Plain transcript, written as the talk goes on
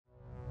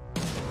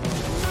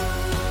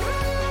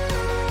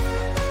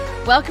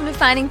Welcome to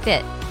Finding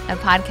Fit, a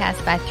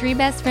podcast by three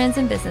best friends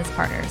and business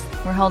partners.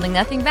 We're holding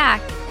nothing back,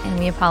 and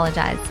we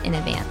apologize in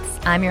advance.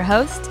 I'm your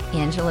host,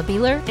 Angela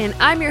Beeler. And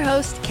I'm your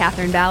host,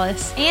 Catherine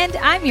Ballas. And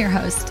I'm your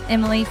host,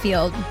 Emily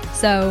Field.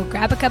 So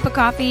grab a cup of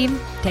coffee,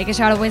 take a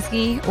shot of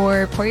whiskey,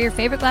 or pour your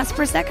favorite glass of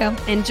Prosecco.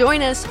 And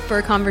join us for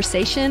a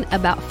conversation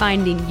about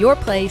finding your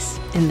place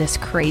in this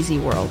crazy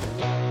world.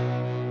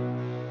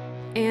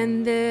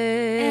 And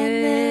this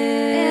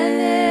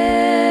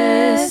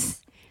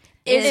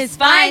is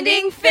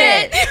Finding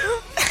Fit.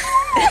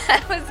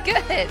 That was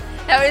good.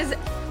 That was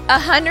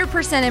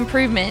 100%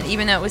 improvement,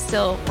 even though it was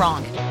still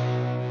wrong.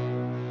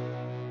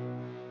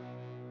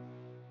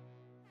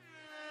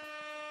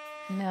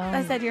 No.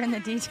 I said you're in the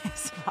DJ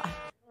spot.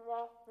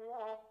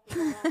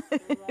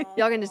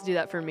 Y'all can just do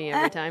that for me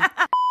every time.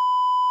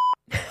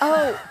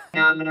 Oh.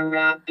 Now I'm gonna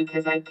rap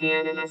because I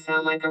can and I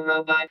sound like a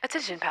robot.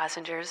 Attention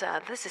passengers,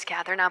 this is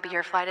Catherine. I'll be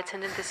your flight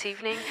attendant this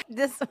evening.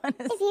 This one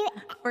is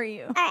for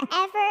you. Are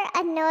ever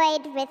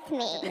annoyed with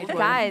me?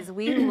 Guys,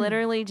 we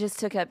literally just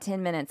took up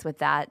 10 minutes with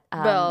that.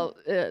 Well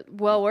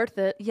worth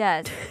it.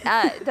 Yes.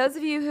 Those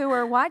of you who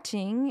are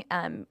watching,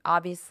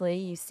 obviously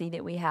you see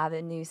that we have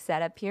a new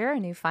setup here, a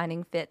new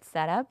Finding Fit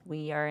setup.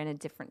 We are in a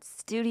different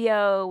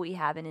studio. We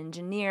have an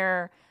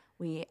engineer.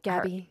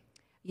 Gabby.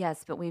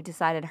 Yes, but we've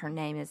decided her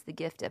name is the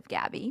gift of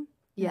Gabby.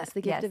 Yes, the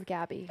gift of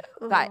Gabby.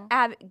 We've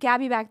got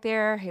Gabby back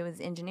there who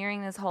is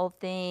engineering this whole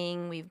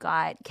thing. We've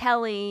got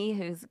Kelly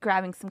who's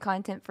grabbing some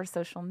content for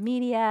social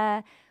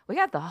media. We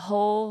got the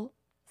whole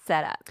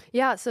setup.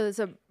 Yeah, so it's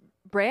a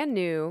brand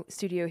new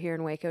studio here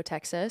in Waco,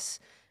 Texas,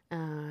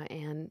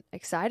 and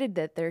excited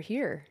that they're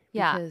here.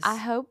 Yeah, because- I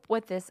hope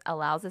what this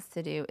allows us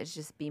to do is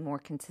just be more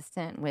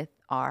consistent with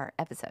our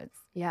episodes.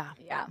 Yeah,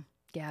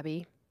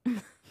 Gabby,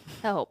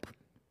 help.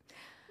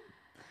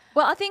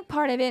 Well, I think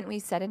part of it, and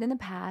we've said it in the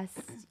past,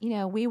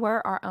 we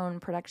were our own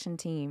production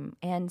team.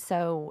 And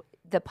so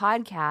the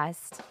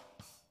podcast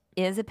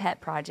is a pet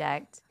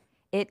project.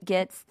 It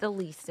gets the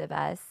least of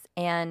us.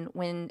 And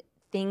when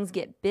things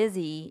get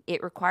busy,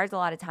 it requires a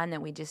lot of time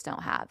that we just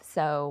don't have.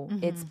 So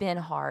it's been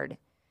hard.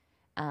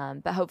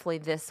 But hopefully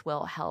this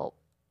will help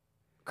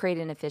create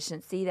an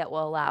efficiency that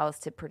will allow us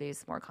to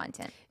produce more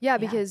content. Yeah,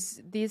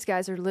 because these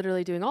guys are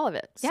literally doing all of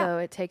it. Yeah. So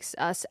it takes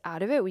us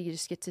out of it. We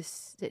just get to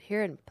sit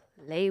here and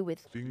play with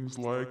things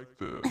like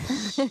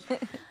this.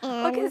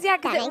 Because that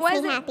it makes me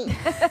wasn't, happy.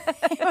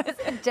 it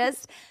wasn't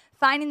just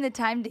finding the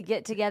time to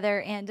get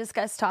together and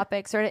discuss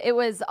topics. Or it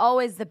was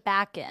always the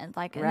back end.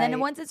 And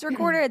then once it's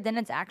recorded, then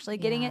it's actually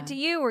getting it to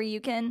you where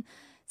you can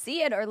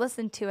see it or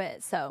listen to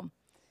it. So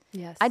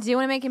yes. I do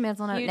want to make a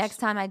mental note. Huge. Next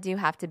time I do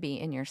have to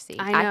be in your seat.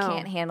 I know.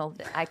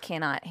 I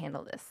cannot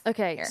handle this.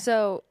 Okay, here.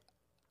 so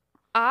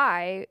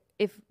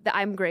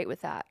I'm great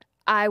with that.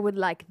 I would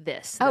like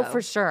this. Oh, though.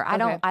 for sure. I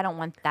Okay. don't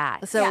want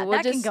that. So Yeah, we'll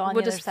that can just go on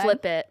we'll the just other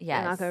flip side. it Yes.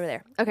 and I'll go over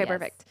there. Okay, Yes.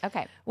 perfect.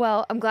 Okay.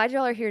 Well, I'm glad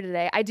y'all are here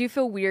today. I do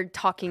feel weird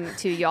talking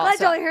to y'all. glad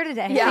so- y'all are here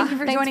today. Yeah. Thank you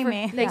for joining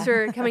me. Thanks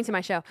for coming to my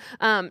show.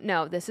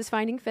 No, this is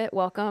Finding Fit.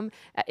 Welcome.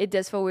 It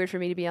does feel weird for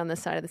me to be on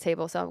this side of the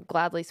table, so I'll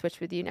gladly switch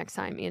with you next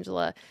time,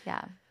 Angela.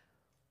 Yeah.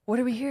 What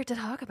are we here to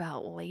talk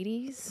about, I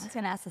ladies? was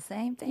going to ask the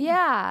same thing.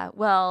 Yeah.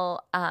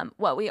 Well,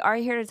 what we are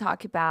here to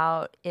talk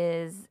about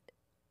is,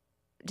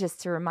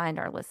 just to remind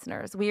our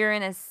listeners, we are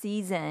in a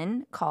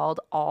season called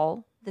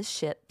All the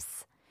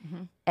Ships,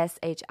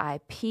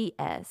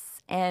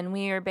 SHIPS. And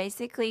we are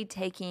basically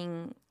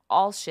taking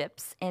all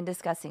ships and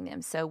discussing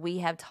them. So we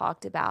have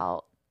talked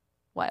about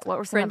what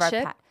were some of our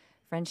Friendship.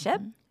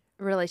 friendship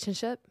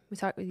Relationship. We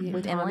talked with you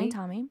with and Emily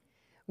Tommy. and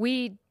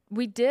Tommy.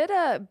 We did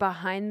a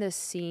behind the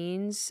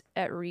scenes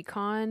at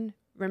Recon.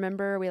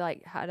 Remember, we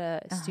had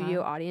a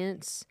studio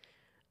audience.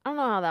 I don't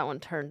know how that one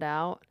turned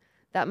out.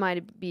 That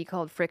might be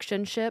called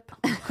friction ship.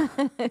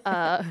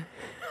 I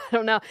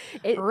don't know.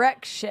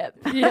 Wreck ship.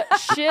 Yeah,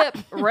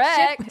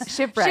 shipwrecked.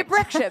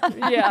 Shipwreck ship.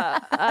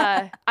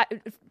 Yeah.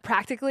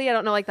 Practically, I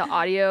don't know the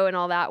audio and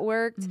all that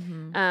worked.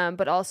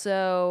 But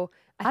also,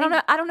 I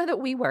don't know that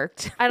we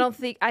worked. I don't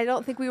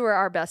think we were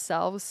our best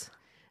selves.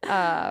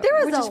 There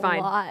which was is fine.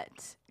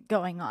 lot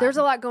going on. There's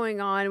a lot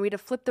going on. We had to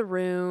flip the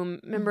room.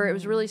 Remember, it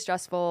was really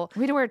stressful.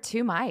 We had to wear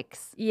 2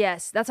 mics.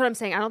 Yes, that's what I'm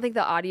saying. I don't think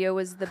the audio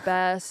was the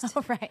best.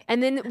 Oh, right.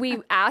 And then we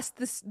asked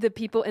the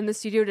people in the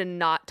studio to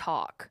not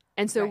talk.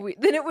 And so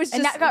then it was just...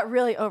 And that got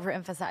really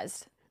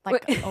overemphasized. A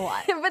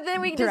lot. But then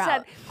we just Throughout.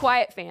 had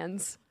quiet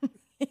fans.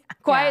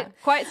 Quiet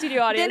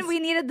studio audience. Then we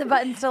needed the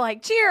buttons to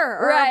cheer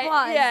or Right,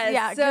 applause. yes.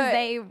 Yeah, because So-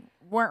 they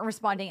weren't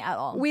responding at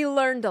all. We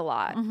learned a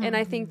lot. And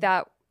I think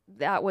that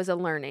was a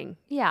learning.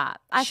 Yeah.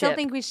 I still Ship.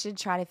 think we should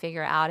try to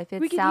figure out if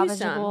it's We could use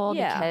some, salvageable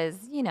yeah.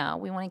 because,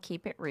 we want to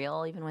keep it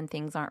real even when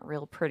things aren't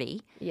real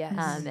pretty. Yes.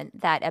 And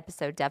that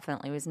episode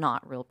definitely was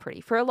not real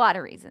pretty for a lot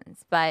of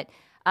reasons. But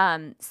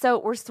so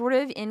we're sort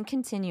of in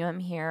continuum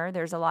here.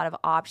 There's a lot of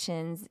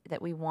options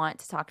that we want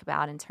to talk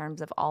about in terms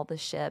of all the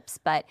ships.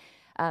 But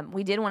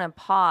we did want to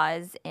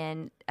pause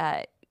and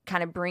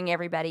kind of bring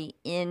everybody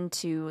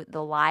into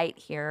the light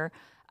here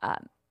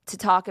to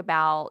talk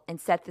about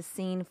and set the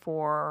scene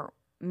for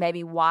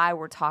maybe why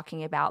we're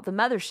talking about the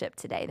MotherSHIP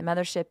today. The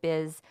MotherSHIP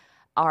is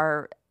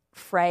our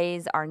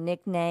phrase, our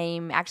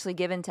nickname, actually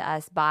given to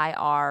us by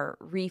our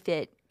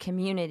REFIT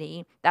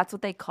community. That's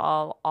what they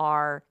call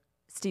our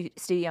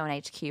studio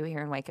and HQ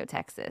here in Waco,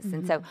 Texas.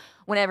 And so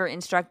whenever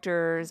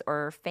instructors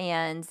or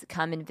fans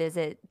come and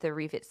visit the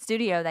REFIT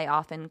Studio, they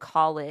often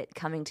call it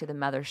coming to the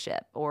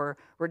mothership or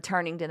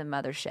returning to the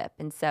mothership.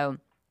 And so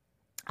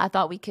I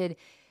thought we could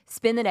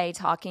spend the day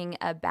talking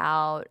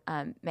about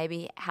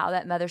maybe how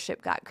that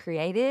mothership got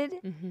created,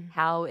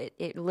 how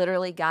it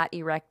literally got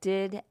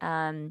erected,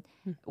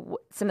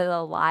 some of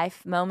the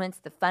life moments,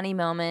 the funny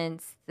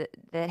moments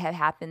that have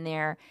happened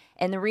there.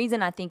 And the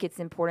reason I think it's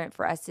important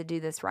for us to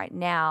do this right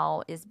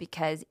now is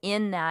because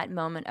in that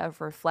moment of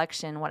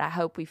reflection, what I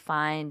hope we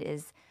find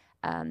is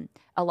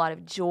a lot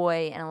of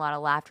joy and a lot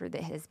of laughter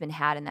that has been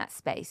had in that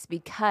space.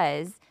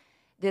 Because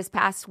this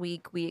past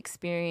week we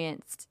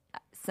experienced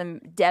some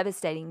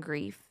devastating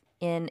grief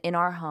in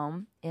our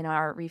home, in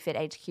our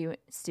REFIT HQ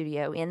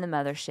studio, in the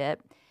mothership.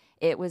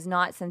 It was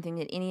not something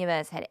that any of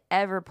us had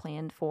ever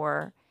planned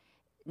for,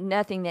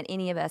 nothing that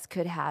any of us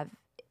could have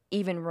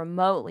even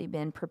remotely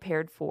been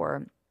prepared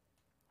for.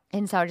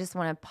 And so I just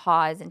want to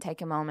pause and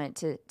take a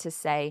moment to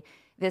say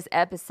this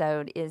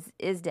episode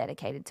is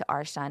dedicated to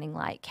our shining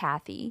light,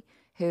 Kathy,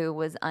 who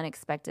was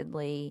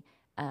unexpectedly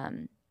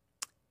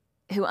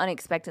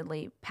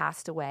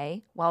passed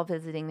away while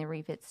visiting the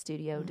REFIT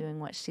studio, doing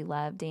what she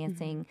loved,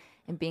 dancing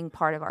and being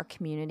part of our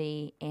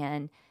community.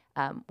 And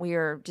we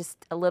are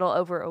just a little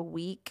over a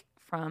week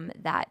from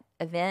that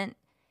event,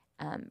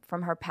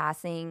 from her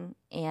passing.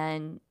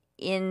 And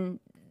in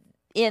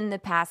the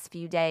past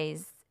few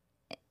days,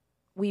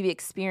 we've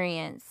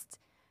experienced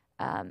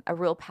a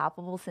real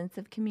palpable sense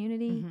of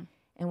community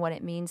and what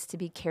it means to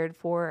be cared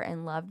for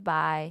and loved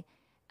by,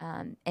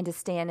 and to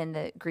stand in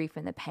the grief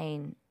and the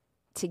pain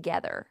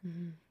together.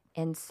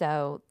 And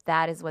so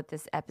that is what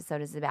this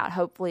episode is about.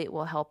 Hopefully it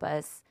will help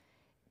us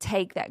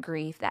take that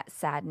grief, that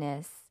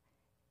sadness,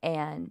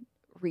 and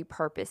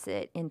repurpose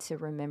it into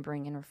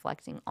remembering and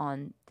reflecting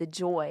on the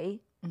joy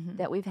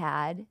that we've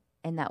had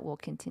and that will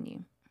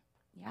continue.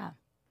 Yeah.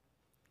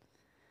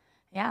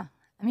 Yeah.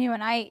 I mean,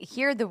 when I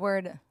hear the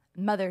word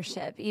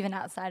mothership, even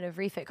outside of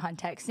REFIT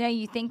context,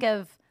 you think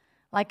of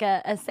like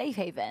a safe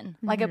haven,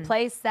 like a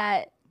place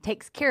that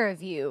takes care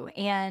of you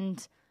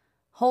and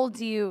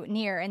holds you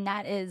near. And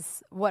that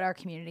is what our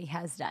community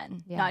has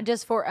done, not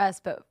just for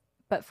us, but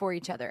for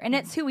each other. And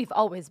it's who we've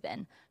always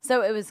been.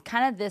 So it was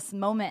kind of this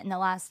moment in the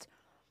last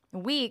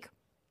week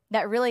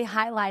that really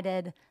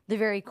highlighted the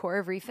very core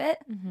of REFIT.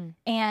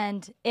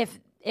 And if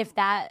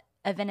that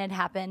event had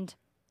happened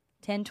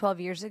 10, 12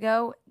 years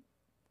ago,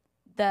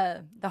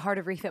 the heart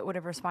of REFIT would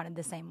have responded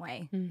the same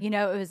way.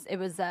 It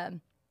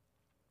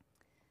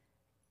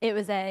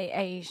was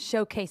a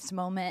showcased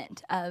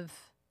moment of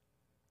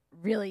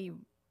really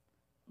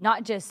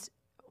not just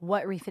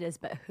what REFIT is,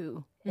 but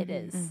who it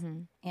is.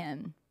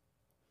 And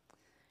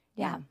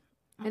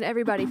and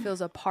everybody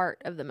feels a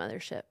part of the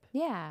mothership.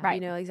 Yeah.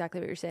 Right. You know exactly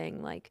what you're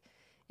saying. Like,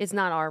 it's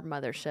not our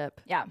mothership.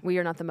 Yeah. We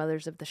are not the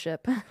mothers of the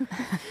ship.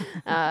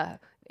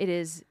 It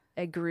is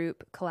a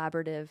group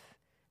collaborative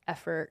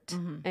effort.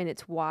 And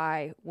it's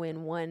why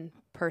when one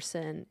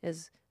person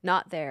is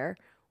not there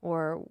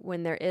or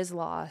when there is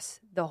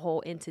loss, the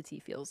whole entity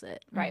feels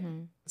it. Right.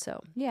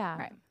 So, Yeah.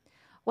 Right.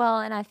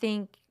 Well, and I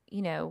think,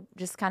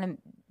 just kind of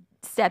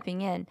stepping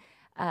in,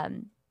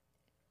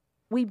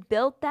 we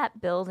built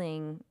that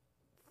building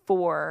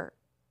for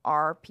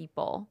our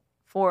people,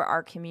 for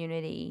our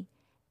community.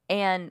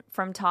 And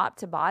from top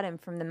to bottom,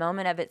 from the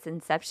moment of its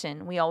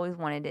inception, we always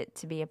wanted it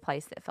to be a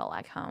place that felt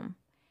like home.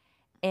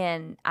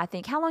 And I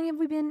think, how long have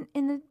we been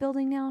in the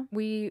building now?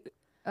 we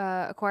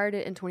acquired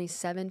it in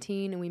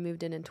 2017 and we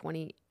moved in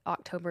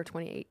October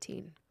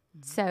 2018.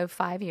 So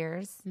 5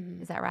 years.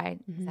 Is that right?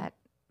 Is that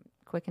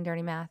quick and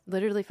dirty math?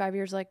 Literally 5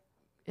 years, like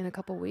in a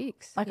couple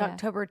weeks. Like Yeah.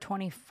 October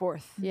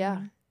 24th.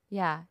 Yeah.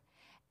 Yeah.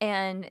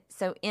 And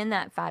so in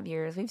that 5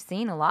 years, we've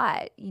seen a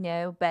lot,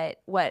 but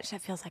what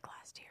That feels like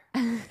last year.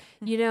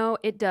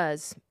 It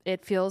does.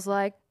 It feels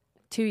like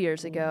 2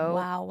 years ago.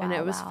 Wow, And it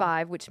wow, was wow.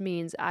 5, which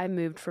means I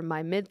moved from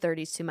my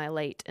mid-30s to my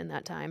late in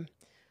that time.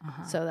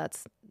 So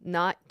that's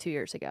not 2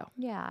 years ago.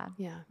 Yeah.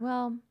 Yeah.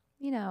 Well,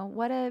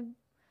 what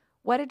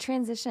a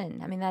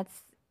transition. I mean,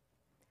 that's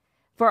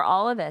for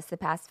all of us. The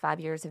past 5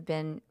 years have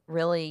been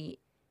really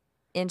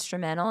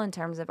instrumental in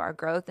terms of our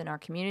growth and our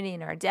community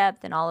and our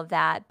depth and all of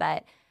that.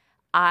 But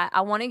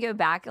I want to go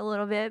back a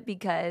little bit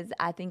because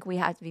I think we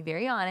have to be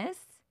very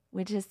honest,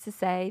 which is to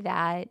say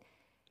that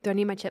Do I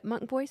need my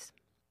chipmunk voice?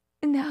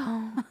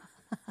 no,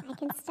 I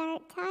can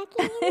start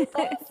talking in this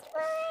voice.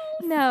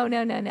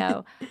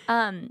 no.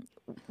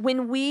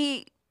 When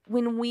we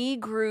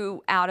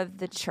grew out of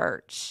the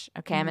church,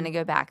 okay, I'm going to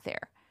go back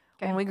there.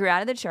 When we grew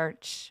out of the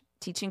church,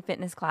 teaching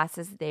fitness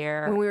classes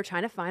there. When we were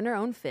trying to find our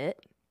own fit.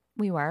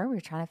 We were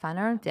trying to find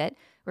our own fit.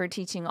 We were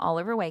teaching all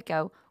over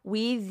Waco.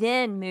 We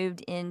then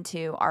moved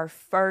into our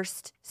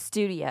first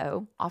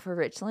studio off of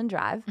Richland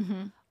Drive,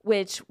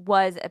 which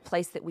was a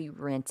place that we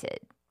rented.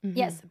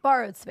 Yes,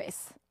 borrowed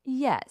space.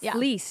 Yes. Yeah.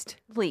 Leased.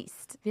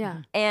 Leased.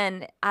 Yeah.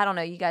 And I don't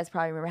know, you guys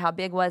probably remember, how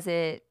big was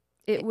it?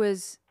 It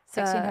was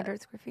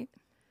 1,600 square feet.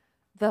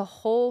 the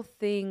whole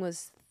thing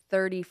was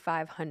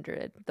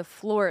 3,500. The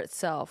floor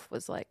itself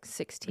was like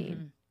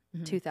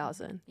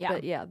 2,000. Yeah.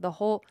 But yeah, the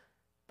whole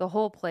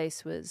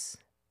place was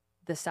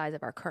the size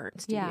of our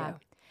current studio. Yeah.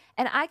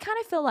 And I kind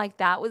of feel like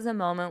that was a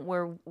moment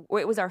where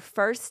it was our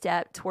first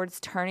step towards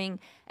turning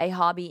a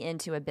hobby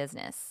into a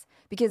business.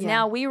 Because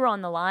now we were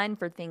on the line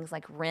for things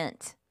like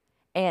rent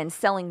and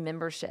selling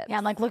memberships. Yeah,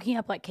 and like looking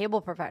up like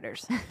cable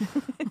providers.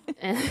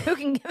 Who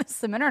can give us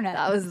some internet?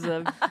 That was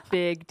a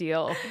big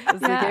deal. It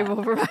was the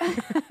cable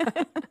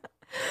provider.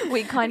 We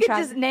You could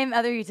contract. just name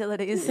other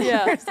utilities.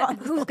 Yeah.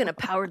 Who's going to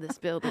power this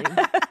building?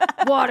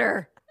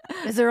 Water.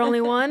 Is there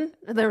only one?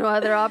 Are there no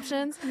other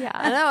options? Yeah.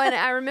 I know. And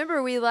I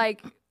remember we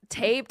like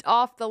taped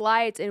off the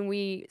lights and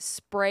we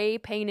spray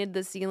painted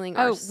the ceiling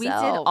ourselves. We did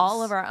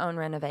all of our own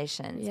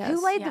renovations. Yes.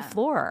 Who laid the Yeah.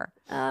 floor?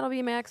 That'll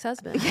be my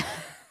ex-husband.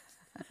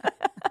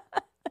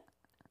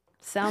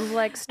 Sounds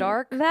like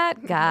Stark.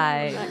 That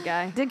guy. That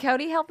guy. Did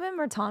Cody help him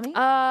or Tommy?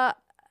 I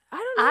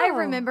don't know. I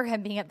remember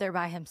him being up there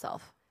by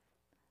himself.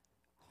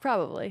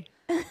 Probably.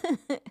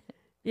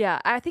 Yeah,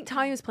 I think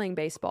Tommy was playing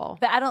baseball.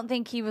 But I don't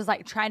think he was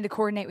like trying to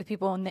coordinate with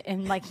people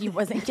and like he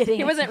wasn't getting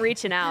He wasn't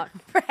reaching out.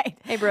 right.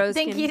 Hey, bros. I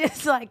think can- he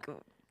just like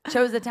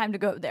chose the time to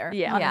go there.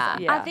 Yeah.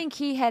 honestly. I think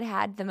he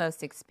had the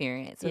most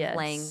experience with Yes.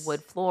 laying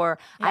wood floor.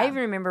 I Yeah. even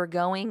remember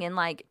going and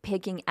like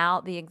picking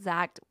out the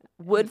exact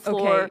wood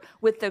floor Okay.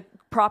 with the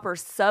proper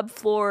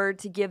subfloor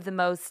to give the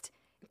most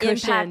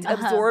Cushion. impact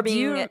Uh-huh. absorbing Do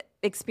you-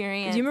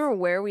 experience. Do you remember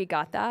where we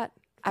got that?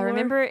 I floor?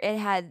 remember it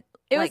had.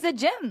 It like, was a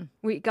gym.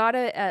 We got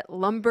it at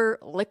Lumber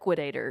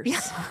Liquidators.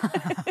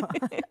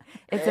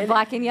 it's a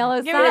black and yellow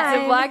sign.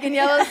 It's a black and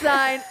yellow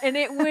sign. And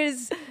it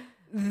was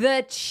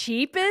the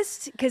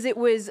cheapest because it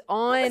was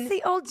on. What's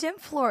the old gym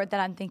floor that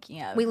I'm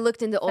thinking of? We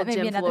looked into old may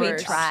be gym another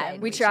floors. option.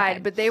 We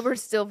tried, but they were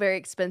still very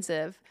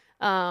expensive.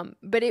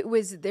 But it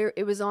was there.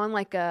 It was on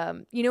like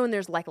you know when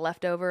there's like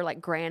leftover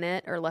like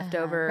granite or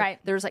leftover. Right.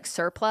 There was like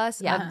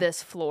surplus of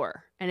this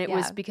floor, and it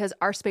was Yeah. because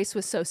our space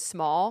was so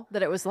small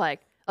that it was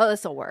like, oh,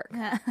 this will work.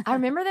 I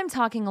remember them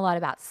talking a lot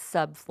about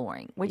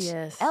subflooring, which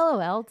Yes.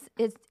 LOL,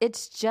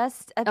 it's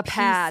just a piece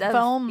pad. of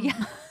foam. Yeah.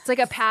 It's like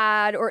a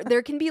pad, or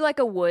there can be like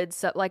a wood,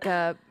 like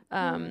a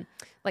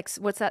like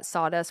what's that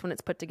sawdust when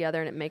it's put together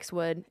and it makes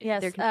wood?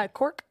 Yes, There can-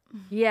 cork.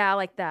 yeah,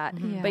 like that.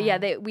 But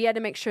yeah, we had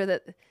to make sure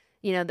that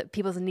that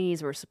people's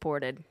knees were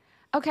supported.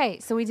 Okay,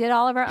 so we did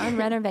all of our own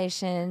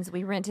renovations.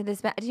 We rented this.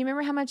 Do you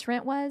remember how much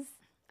rent was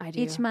I do.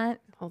 each month?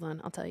 Hold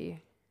on, I'll tell you.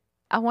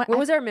 What What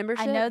was our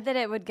membership? I know that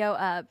it would go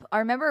up.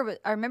 Our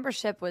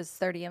membership was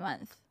 $30 a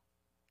month,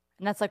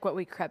 and that's like what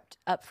we crept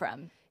up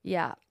from.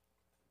 Yeah.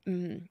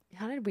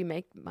 How did we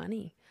make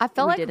money? I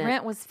felt We like didn't.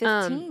 rent was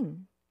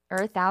 15 or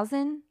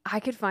 1,000. I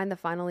could find the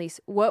final lease.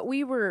 What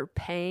we were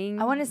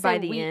paying I want to say by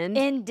the we end,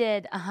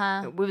 ended.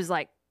 it was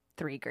like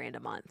 $3,000 a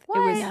month. What?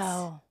 It was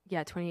No.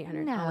 yeah,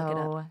 2,800. I'll look it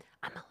up. No.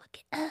 I'm gonna look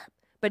it up.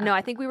 But no,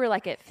 I think we were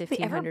like at We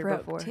ever 1,500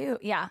 broke before. too.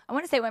 Yeah, I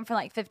want to say it went from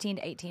like 15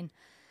 to 18.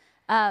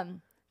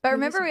 But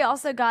remember, we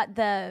also got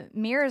the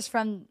mirrors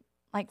from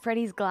like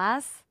Freddie's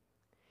Glass,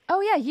 Oh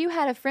yeah, you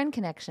had a friend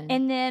connection.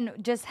 and then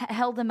just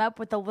held them up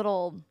with the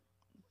little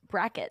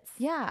brackets,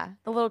 yeah,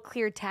 the little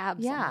clear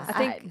tabs. on Yeah. the I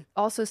think side.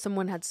 also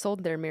someone had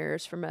sold their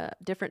mirrors from a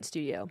different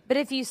studio. But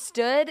if you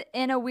stood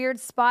in a weird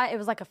spot, it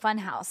was like a fun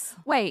house.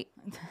 wait,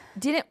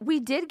 we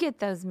did get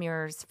those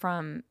mirrors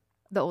from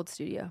The old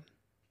studio,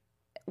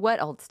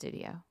 what old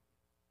studio?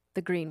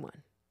 the green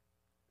one.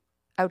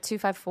 Oh,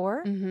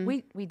 254? Mhm.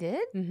 We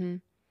did? Mm-hmm.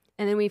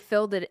 And then we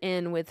filled it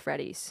in with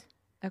Freddie's.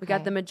 We got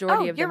Okay. the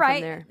majority of you're them from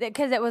right, there.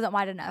 because it wasn't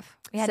wide enough.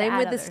 We had to Same add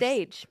with the others.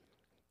 stage.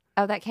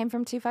 Oh, that came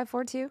from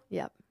 254 too?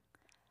 Yep.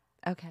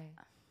 Okay.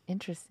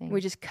 Interesting.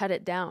 We just cut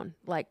it down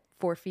like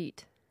 4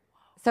 feet.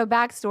 So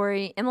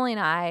backstory, Emily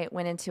and I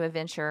went into a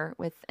venture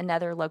with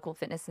another local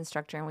fitness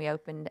instructor and we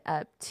opened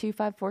up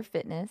 254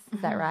 Fitness.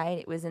 Is that right?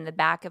 It was in the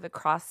back of a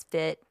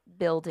CrossFit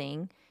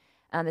building.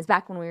 It's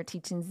back when we were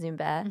teaching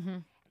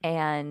Zumba.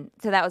 And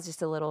so that was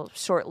just a little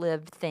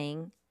short-lived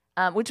thing,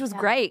 which was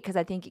great because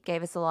I think it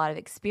gave us a lot of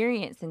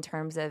experience in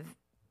terms of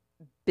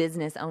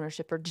business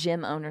ownership or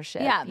gym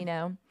ownership, Yeah. you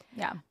know?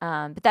 Yeah.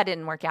 But that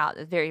didn't work out. It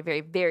was very,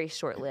 very, very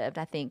short-lived.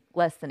 I think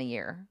less than a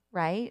year,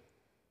 right?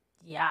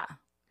 Yeah.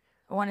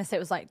 I want to say it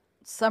was like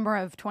summer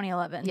of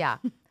 2011. Yeah.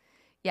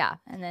 Yeah.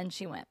 And then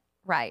she went.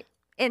 Right.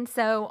 And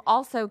so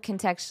also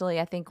contextually,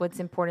 I think what's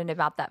important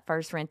about that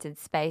first rented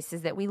space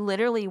is that we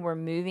literally were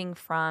moving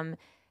from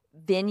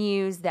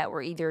venues that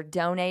were either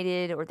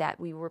donated or that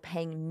we were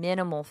paying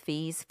minimal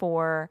fees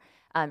for,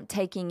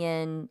 taking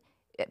in,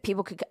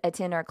 people could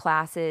attend our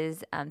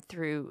classes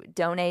through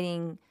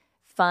donating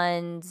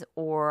funds,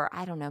 or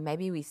I don't know,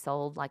 maybe we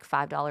sold like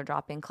 $5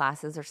 drop-in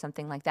classes or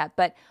something like that.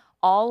 But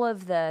all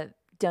of the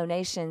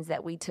donations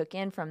that we took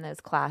in from those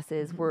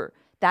classes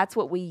that's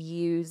what we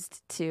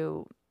used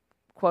to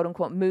quote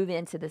unquote move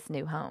into this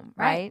new home,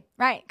 right?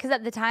 Right. Because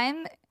at the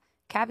time,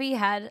 Cappy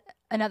had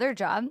another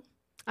job.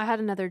 I had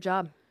another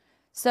job.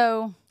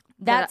 So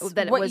that's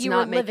that it what was you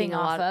not were making living a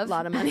off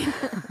lot of. of money.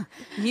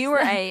 You were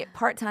a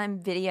part-time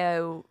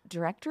video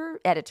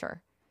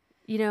editor.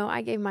 You know,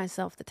 I gave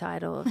myself the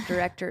title of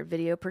director of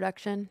video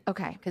production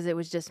Okay. because it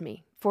was just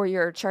me. For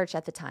your church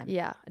at the time.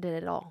 Yeah, I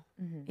did it all.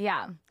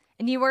 Yeah.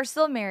 And you were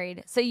still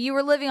married. So you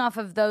were living off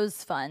of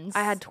those funds.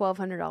 I had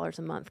 $1,200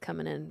 a month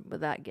coming in with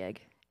that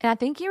gig. And I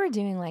think you were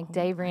doing like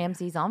Dave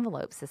Ramsey's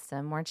envelope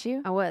system, weren't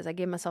you? I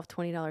gave myself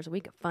 $20 a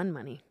week of fun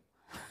money.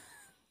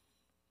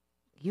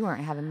 You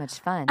weren't having much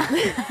fun. I'm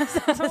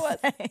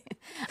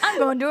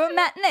going to a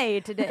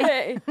matinee today.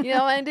 Hey, you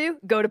know what I do?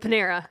 Go to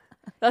Panera.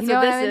 That's You know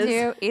what what I this would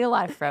is. do? Eat a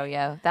lot of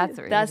froyo. That's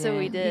what That's you're what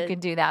we doing. did. You could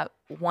do that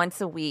once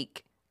a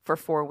week for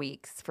 4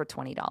 weeks for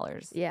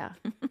 $20. Yeah.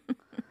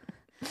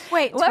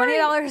 Wait, What were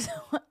you- $20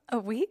 a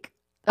week?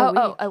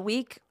 A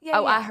week? Yeah,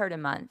 I yeah. heard a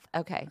month.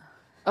 Okay.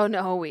 Oh,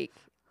 no, a week.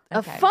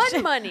 Of Okay.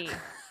 fun money.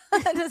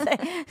 To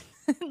say,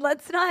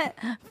 let's not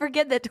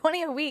forget that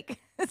 20 a week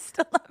is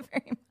still not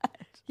very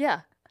much.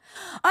 Yeah.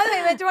 I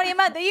think that 20 a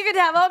month, that you could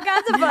have all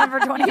kinds of fun for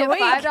 20 a Get week.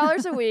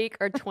 $5 a week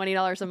or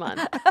 $20 a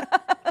month.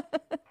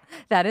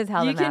 That is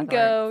how You the math can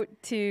go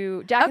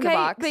to Jack in the Okay,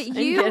 Box but and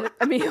you- get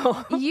a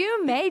meal.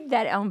 You made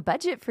that own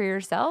budget for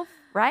yourself,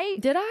 right?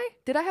 Did I?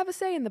 Did I have a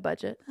say in the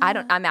budget?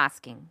 I'm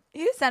asking.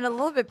 You sounded a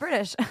little bit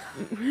British.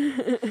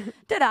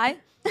 Did I?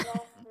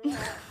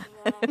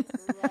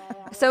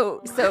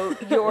 So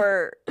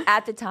your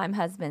at the time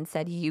husband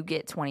said you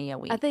get 20 a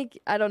week.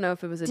 I don't know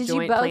if it was a Did you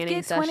joint both planning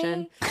get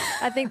session. 20?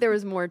 I think there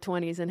was more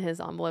 20s in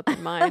his envelope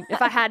than mine.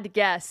 If I had to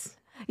guess,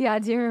 Yeah, I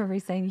do remember you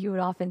saying you would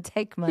often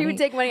take money. he would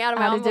take money out of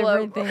my out of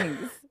envelope. different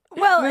things.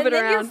 Well, Move and it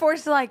then you're around.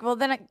 forced to like, well,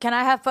 then can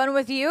I have fun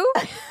with you?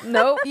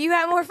 Nope. You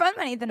have more fun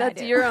money than I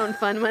That's do. your own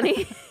fun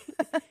money.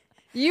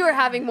 You are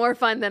having more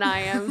fun than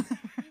I am.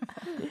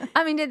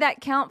 I mean, did that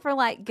count for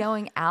like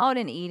going out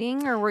and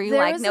eating, or were you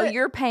There like, was no, a-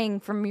 you're paying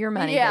from your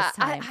money Yeah, this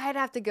time? I'd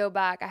have to go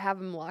back. I have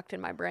them locked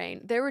in my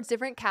brain. There were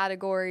different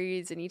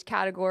categories, and each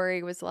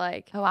category was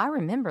like, Oh, I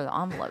remember the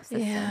envelope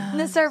system. And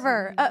the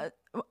server.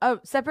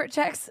 Separate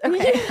checks?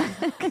 Okay.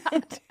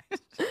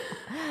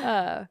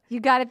 You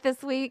got it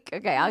this week?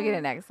 Okay, I'll get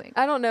it next week.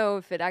 I don't know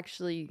if it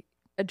actually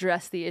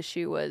addressed the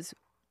issue was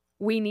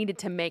we needed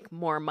to make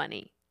more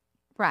money.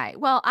 Right.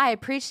 Well, I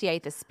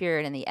appreciate the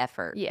spirit and the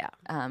effort Yeah.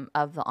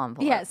 of the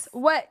envelope. Yes.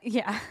 What?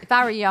 Yeah. If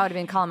I were you, I would have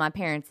been calling my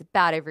parents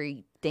about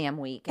every damn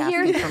week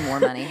asking for more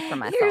money for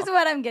myself. Here's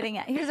what I'm getting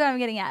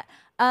at.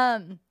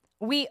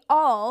 We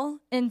all,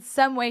 in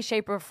some way,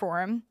 shape, or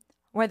form,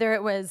 whether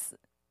it was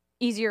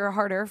easier or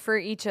harder for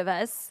each of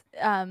us,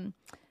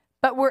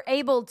 but we're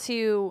able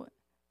to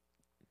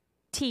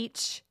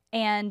teach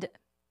and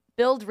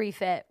build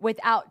REFIT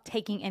without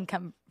taking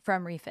income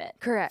from REFIT.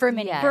 Correct. For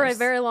many Yes. For a years.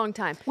 very long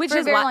time. Which For a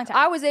is very very long time.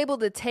 I was able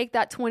to take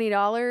that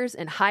 $20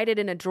 and hide it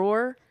in a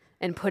drawer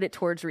and put it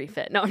towards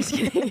REFIT. No, I'm just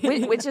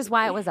kidding. Which is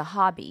why it was a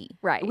hobby.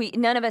 Right.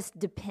 None of us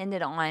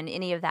depended on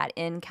any of that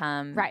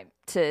income Right.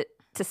 to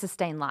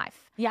sustain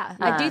life. Yeah.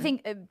 I do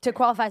think to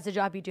qualify as a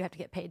job, you do have to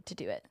get paid to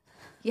do it.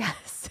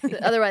 Yes.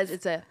 Otherwise,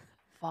 it's a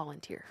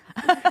volunteer.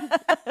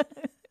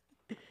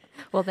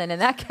 Well, then in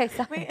that case,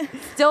 I'm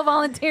still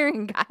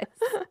volunteering, guys.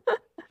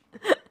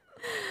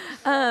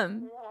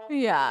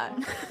 Yeah.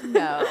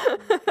 No.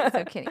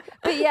 So kidding.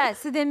 But yeah,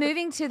 so then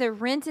moving to the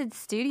rented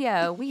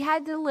studio, we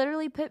had to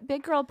literally put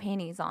big girl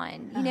panties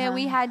on. You know,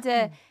 we had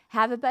to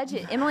have a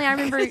budget. Emily, I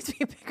remember. I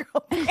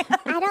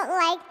don't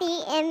like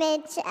the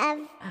image of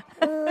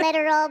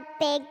literal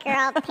big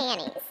girl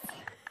panties.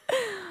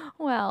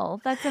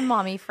 Well, that's a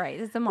mommy phrase.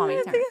 It's a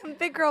mommy term.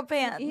 Big girl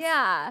pants.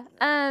 Yeah.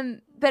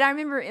 But I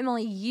remember,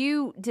 Emily,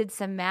 you did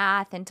some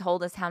math and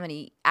told us how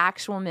many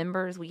actual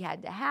members we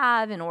had to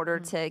have in order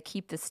to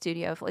keep the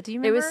studio afloat. Do you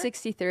It remember? was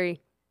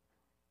 63,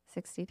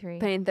 63.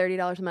 paying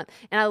 $30 a month.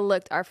 And I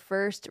looked, our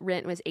first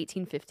rent was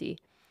 $18.50.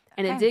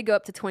 And it did go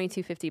up to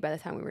 $22.50 by the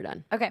time we were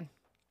done. Okay.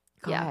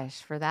 Yeah.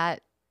 Gosh, for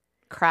that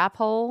crap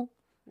hole.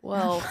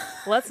 Well,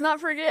 let's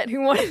not forget who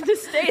wanted to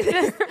stay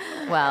there.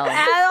 Well,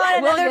 Add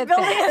on we'll another get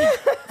building. there.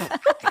 Remember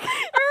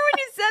when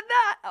you said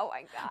that? Oh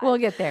my God. We'll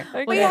get there.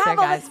 We'll We get there, have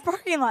all guys. this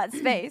parking lot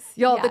space.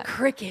 Y'all, Yeah. the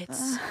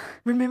crickets.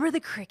 Remember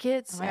the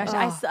crickets? Oh my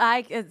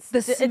gosh, it's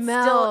the still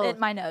smell in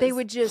my nose. They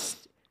would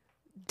just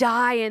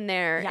die in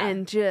there Yeah.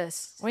 and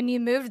just when you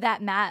moved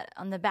that mat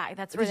on the back,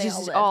 that's where they they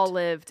just all all lived.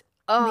 lived.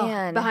 Oh,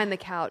 Man. behind the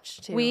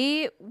couch too.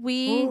 We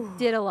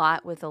did a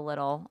lot with a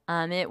little.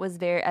 It was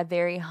a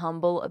very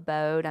humble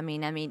abode. I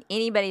mean,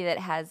 anybody that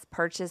has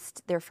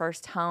purchased their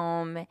first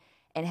home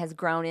and has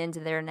grown into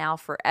their now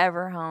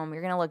forever home,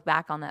 you're gonna look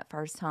back on that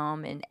first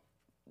home and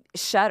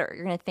shudder.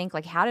 You're gonna think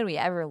like, how did we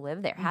ever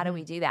live there? How did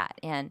we do that?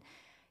 And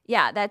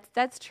yeah,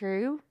 that's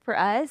true for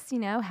us. You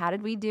know, how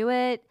did we do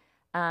it?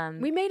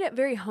 We made it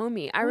very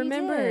homey. I We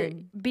remember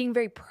did. being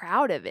very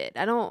proud of it.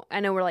 I know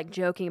we're like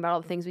joking about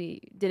all the things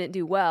we didn't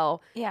do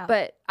well. Yeah.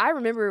 But I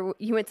remember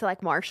you went to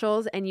like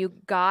Marshall's and you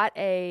got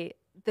a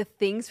the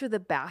things for the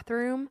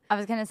bathroom. I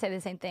was gonna say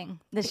the same thing.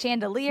 The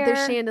chandelier. The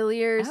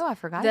chandeliers. Oh, I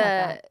forgot about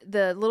that.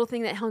 The little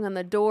thing that hung on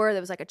the door that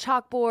was like a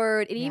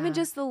chalkboard, and even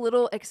just the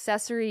little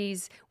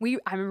accessories. I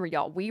remember,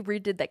 y'all, we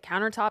redid the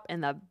countertop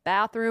in the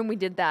bathroom. We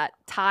did that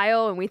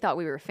tile, and we thought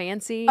we were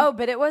fancy. Oh,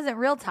 but it wasn't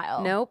real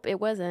tile. Nope, it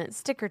wasn't.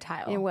 Sticker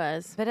tile. It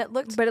was. But it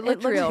looked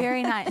real.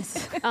 very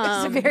nice.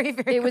 Very,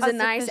 very it was a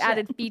nice cost-efficient.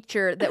 added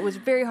feature that was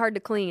very hard to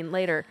clean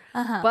later.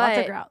 Lots But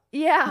of grout.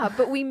 yeah,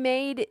 but we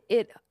made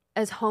it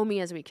as homey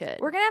as we could.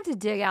 We're gonna have to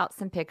dig out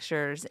some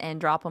pictures and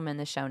drop them in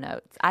the show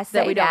notes. I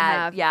say we don't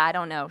have. Yeah, I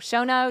don't know.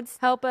 Show notes.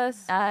 Help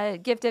us.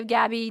 Gift of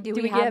Gabby. Do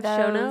we have have those?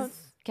 show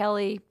notes?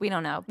 Kelly, we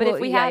don't know. But Well,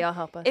 if we yeah, have, y'all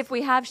help us. If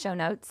we have show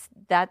notes,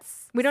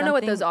 that's We don't know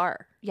what something- those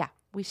are. Yeah,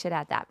 we should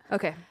add that.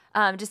 Okay.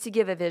 Just to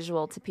give a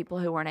visual to people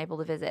who weren't able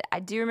to visit. I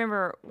do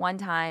remember one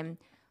time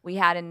we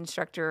had an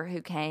instructor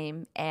who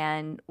came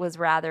and was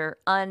rather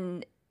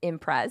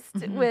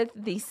unimpressed with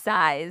the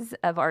size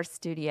of our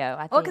studio.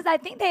 I think. Well, because I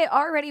think they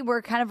already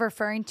were kind of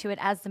referring to it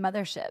as the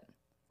mothership.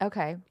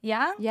 Okay.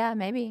 Yeah? Yeah,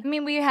 maybe. I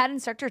mean, we had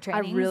instructor I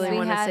trainings. really We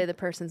want to had- say the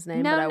person's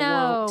name, No, but I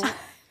no. won't.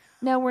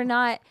 No, we're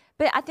not.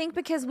 But I think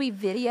because we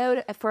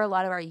videoed for a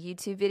lot of our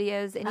YouTube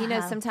videos, and you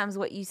know, sometimes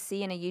what you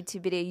see in a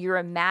YouTube video, you're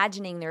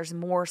imagining there's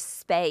more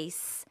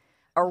space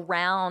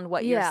around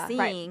what Yeah, you're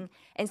right. seeing.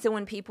 And so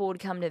when people would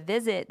come to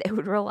visit, they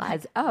would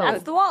realize, oh,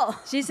 That's the wall.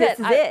 She said, This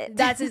is it.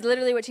 That's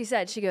literally what she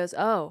said. She goes,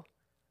 "Oh,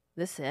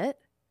 this it?"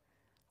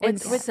 And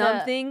With the-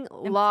 something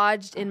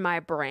lodged in my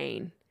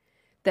brain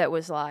that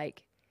was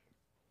like,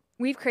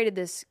 we've created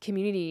this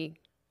community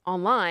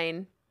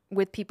online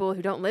with people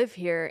who don't live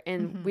here,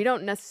 and we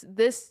don't.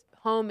 This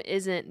home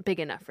isn't big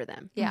enough for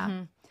them.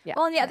 yeah. Yeah.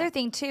 Well, and the other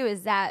thing, too,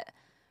 is that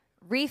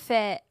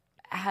refit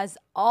has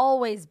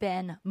always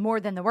been more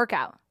than the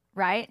workout,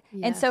 right?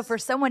 And so Yes. for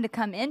someone to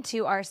come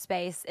into our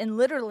space and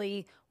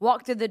literally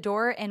walk through the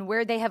door and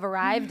where they have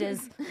arrived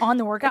is on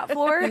the workout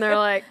floor. And they're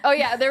like, "Oh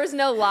yeah, there was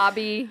no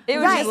lobby. It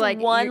was Right. just like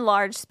one you're-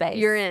 large space.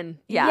 You're in."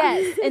 Yeah.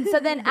 Yes. And so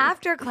then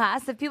after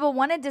class, if people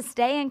wanted to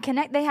stay and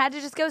connect, they had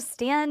to just go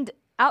stand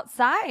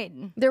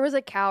outside. There was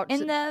a couch.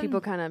 In that the-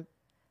 people kind of.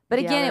 But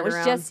again, it gathered was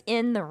around. just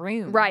in the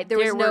room. Right. There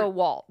was no were-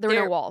 wall. There were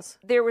no walls.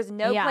 There was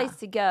no Yeah. place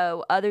to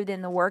go other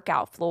than the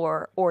workout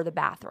floor or the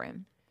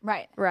bathroom.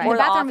 Right. Right. And Or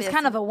the the bathroom is office.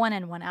 kind of a one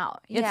in, one out.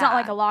 It's Yeah. not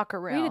like a locker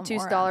room. We did two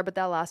or a- staller, but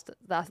that last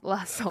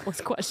stall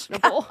was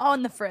questionable.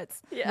 on the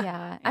fritz.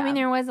 Yeah. I mean,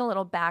 there was a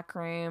little back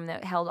room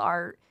that held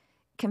our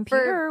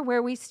computer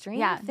where we streamed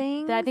Yeah.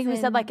 things. But I think we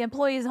said and- like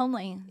employees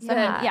only. So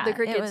Yeah. The it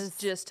crickets was,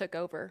 just took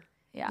over.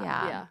 yeah.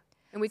 Yeah. Yeah.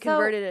 And we So-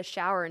 converted a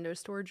shower into a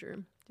storage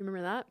room. Do you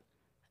remember that?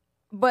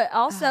 But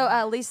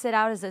also leased it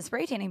out as a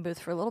spray tanning booth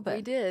for a little bit.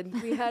 We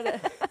did. We had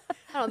a.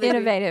 I don't think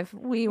Innovative.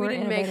 We We were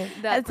didn't innovative. make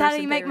that. That's how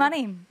person you make pay-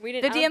 money. We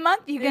didn't. 50 a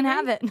month, you can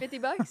have it.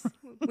 $50.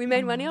 We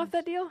made money off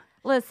that deal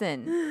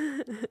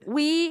Listen,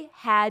 we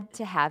had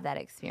to have that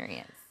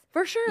experience.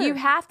 for sure. You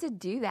have to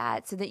do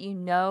that so that you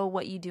know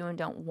what you do and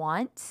don't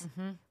want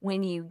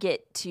when you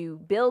get to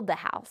build the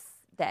house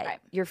that Right.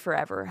 you're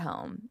forever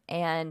home.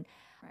 And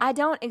I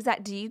don't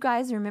do you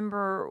guys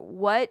remember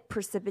what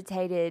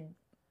precipitated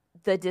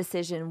the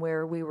decision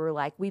where we were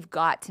like, we've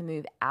got to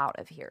move out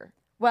of here?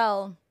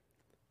 Well,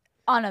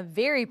 on a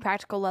very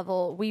practical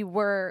level, we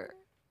were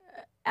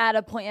at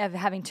a point of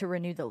having to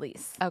renew the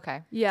lease.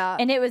 Okay. yeah.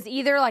 And it was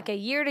either like a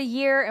year to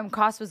year and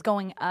cost was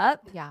going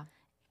up Yeah.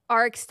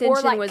 our or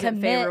extension like wasn't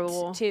commit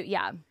favorable. to,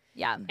 yeah.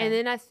 And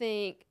then I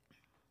think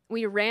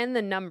we ran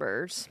the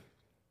numbers.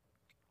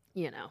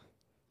 You know,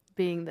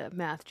 being the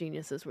math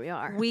geniuses we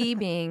are. We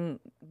being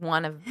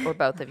one of or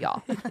both of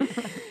y'all.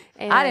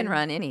 And I didn't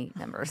run any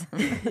numbers.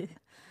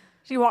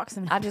 She walks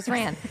them. I just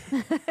ran.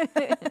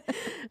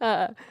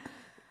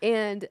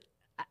 And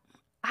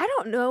I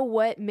don't know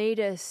what made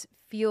us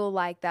feel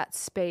like that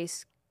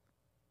space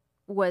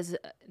was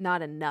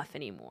not enough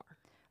anymore.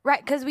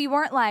 Right, because we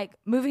weren't like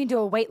moving to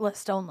a wait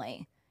list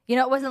only. You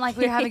know, it wasn't like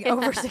we were having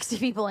over 60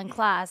 people in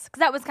class because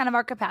that was kind of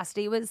our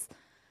capacity was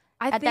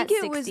I at think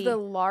that it was 60. the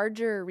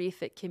larger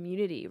REFIT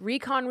community.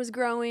 Recon was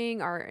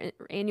growing, our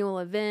annual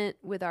event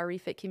with our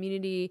REFIT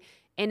community.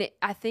 And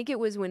I think it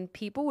was when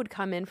people would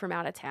come in from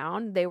out of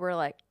town, they were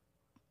like,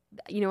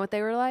 you know what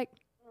they were like?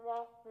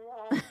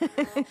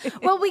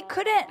 well, we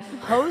couldn't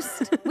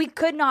host. We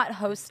could not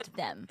host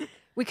them.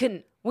 We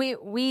couldn't. We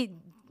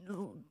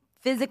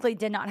physically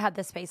did not have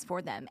the space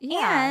for them.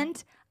 Yeah.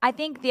 And I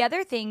think the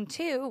other thing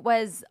too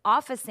was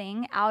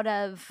officing out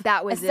of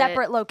That was a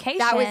separate location.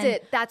 That was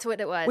it. That's what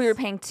it was. We were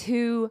paying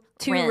two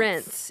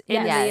rents.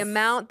 And Yes. the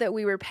amount that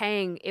we were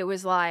paying, it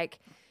was like,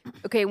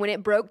 okay, when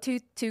it broke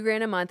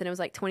 $2,000 a month and it was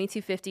like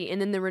 $2,250, and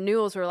then the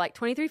renewals were like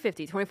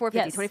 $2,350, $2,450,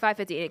 Yes. $2,550,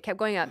 and it kept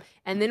going up.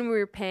 And then we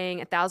were paying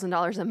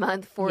 $1,000 a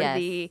month for Yes.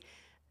 the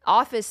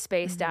office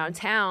space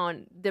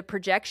downtown. The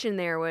projection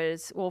there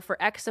was, well,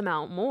 for X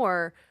amount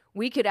more,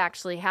 we could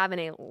actually have an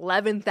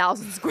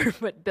 11,000 square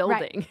foot building.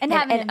 right. And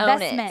have an and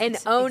own it. investment. And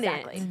own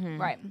it. Exactly.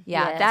 Right.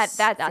 Yeah, Yes,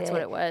 that's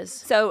what it. it was.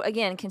 So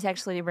again,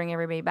 contextually to bring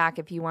everybody back,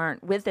 if you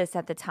weren't with us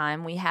at the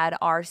time, we had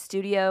our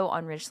studio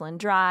on Richland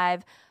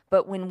Drive,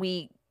 but when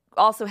we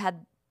also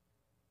had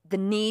the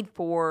need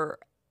for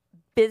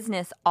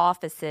business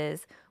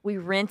offices, we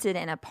rented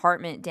an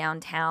apartment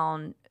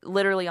downtown,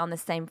 literally on the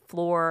same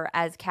floor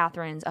as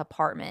Catherine's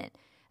apartment.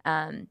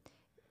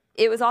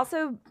 It was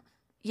also,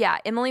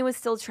 Emily was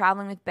still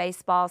traveling with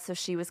baseball, so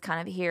she was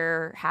kind of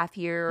here, half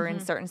here in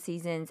certain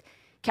seasons.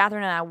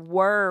 Catherine and I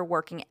were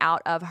working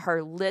out of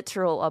her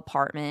literal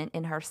apartment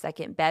in her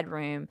second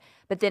bedroom.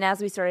 But then as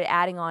we started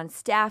adding on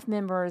staff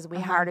members, we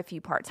hired a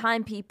few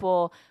part-time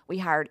people. We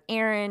hired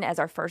Erin as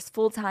our first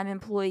full-time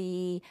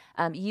employee.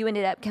 You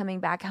ended up coming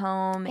back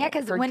home. Yeah,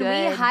 because for when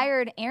good. we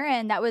hired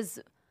Erin, that was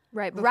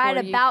right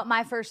about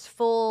my first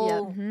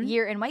full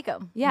year in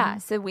Waco. Yeah,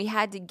 so we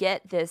had to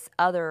get this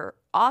other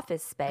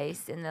office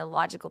space, and the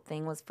logical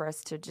thing was for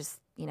us to just,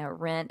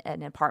 rent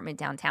an apartment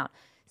downtown.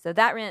 So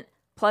that rent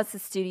plus the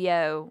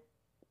studio.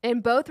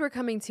 And both were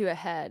coming to a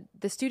head.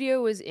 The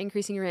studio was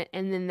increasing rent,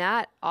 and then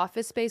that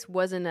office space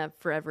wasn't a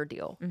forever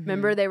deal.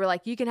 Remember, they were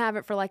like, you can have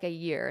it for like a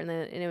year, and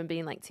then it would be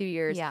in like 2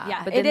 years.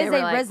 Yeah, but it then is they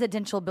a were like,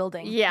 residential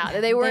building. Yeah,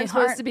 they weren't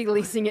supposed aren't- to be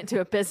leasing it to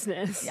a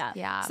business.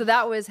 Yeah. So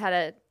that had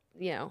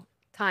a,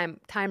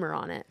 timer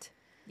on it.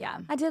 Yeah.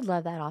 I did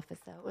love that office,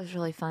 though. It was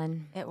really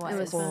fun. It was. It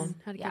was cool. fun.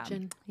 Had a Yeah.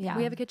 kitchen. Yeah.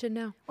 We have a kitchen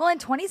now. Well, in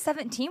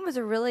 2017 was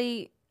a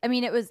really,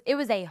 it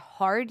was a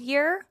hard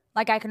year.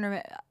 Like I can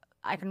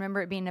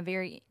remember it being a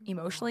very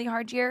emotionally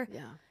hard year.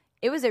 Yeah.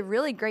 It was a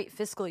really great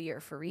fiscal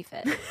year for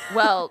REFIT.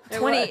 Well,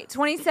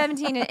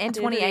 2017 and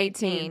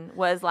 2018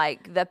 was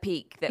like the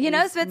peak that we've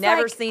so it's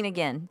never like- seen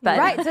again. But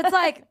right. So it's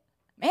like,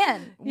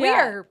 man,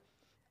 we're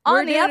We're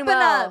on the doing up and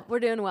well. up. We're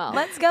doing well.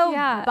 Let's go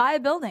Yeah. buy a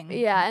building.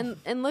 Yeah,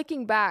 and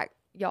looking back,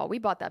 y'all, we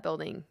bought that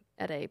building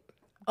at a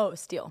Oh,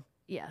 steal.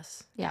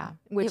 yes. yeah,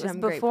 Which it was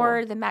I'm before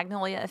grateful. the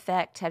Magnolia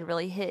effect had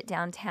really hit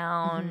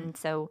downtown,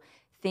 so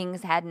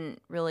things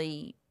hadn't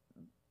really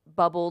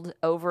bubbled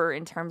over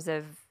in terms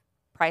of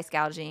price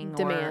gouging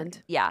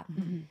Demand.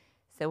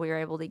 So we were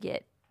able to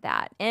get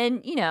that.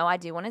 And I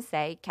do want to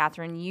say,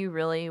 Catherine, you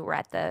really were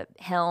at the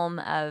helm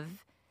of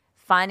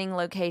finding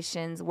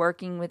locations,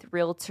 working with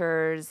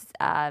realtors,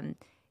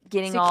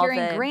 getting Securing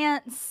all the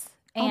grants.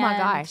 Oh my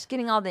and- gosh,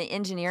 getting all the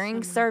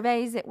engineering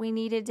surveys that we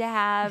needed to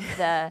have.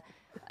 The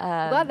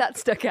Glad that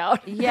stuck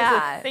out. As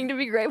yeah. a thing to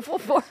be grateful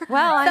for.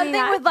 well, I Something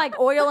mean, with like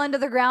oil under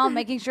the ground,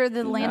 making sure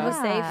the land was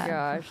safe.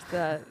 Gosh,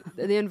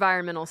 the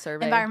environmental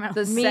survey.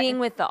 Environmental. The meeting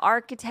with the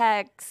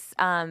architects,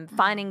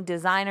 finding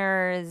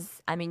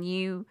designers. I mean,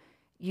 you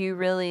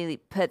really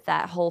put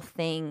that whole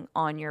thing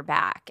on your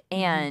back.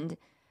 And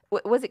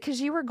was it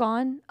because you were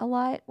gone a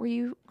lot? Were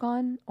you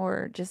gone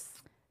or just?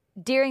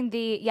 During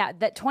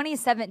that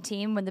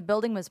 2017 when the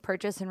building was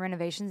purchased and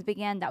renovations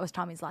began, that was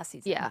Tommy's last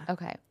season. Yeah.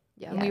 Okay.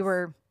 Yeah. And we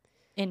were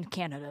in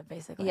Canada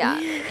basically. Yeah.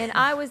 And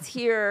I was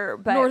here,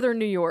 but Northern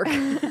New York.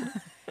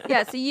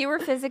 yeah, so you were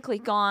physically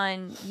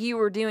gone, you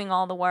were doing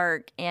all the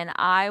work, and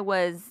I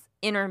was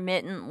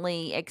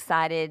intermittently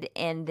excited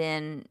and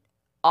then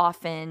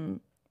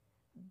often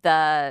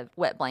the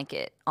wet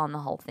blanket on the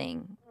whole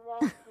thing.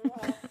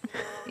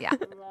 Yeah.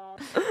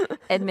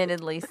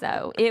 Admittedly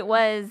so. It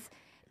was,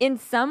 in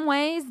some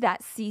ways,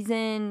 that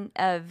season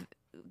of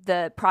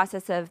the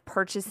process of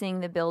purchasing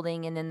the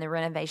building and then the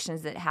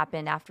renovations that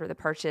happened after the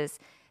purchase,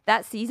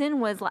 that season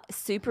was like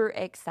super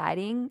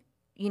exciting,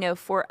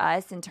 for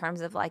us in terms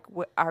of like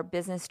our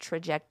business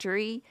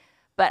trajectory.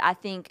 But I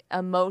think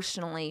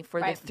emotionally for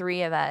Right. the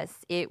three of us,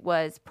 it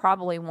was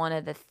probably one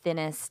of the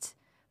thinnest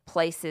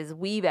places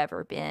we've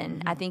ever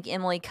been. I think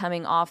Emily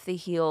coming off the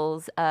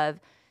heels of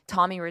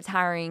Tommy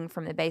retiring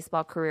from the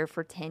baseball career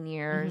for 10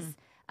 years.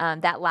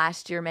 That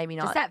last year, maybe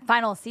not. Just that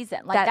final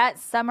season. Like that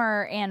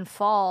summer and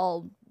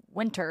fall,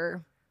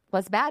 winter.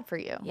 was bad for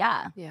you.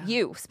 Yeah. Yeah.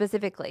 You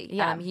specifically.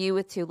 Yeah. You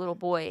with two little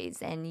boys,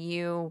 and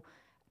you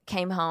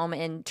came home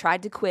and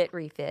tried to quit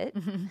REFIT.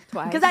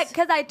 Twice.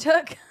 Because I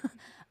took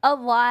a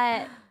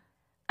lot,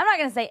 I'm not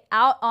going to say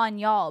out on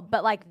y'all,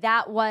 but like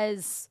that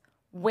was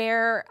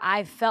where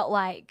I felt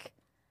like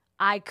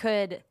I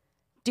could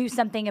do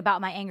something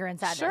about my anger and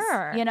sadness.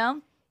 Sure.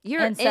 You're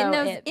And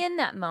so in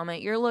that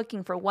moment, you're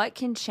looking for what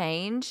can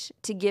change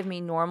to give me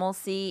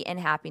normalcy and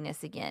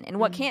happiness again. And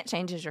what can't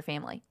change is your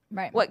family.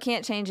 Right. What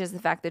can't change is the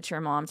fact that you're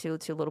a mom to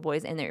two little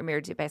boys and that you're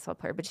married to a baseball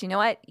player. But you know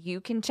what? You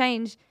can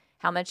change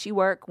how much you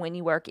work, when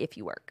you work, if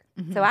you work.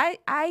 So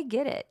I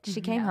get it.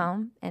 She came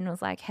home and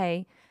was like,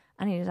 hey,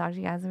 I need to talk to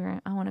you guys.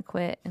 I want to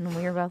quit. And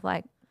we were both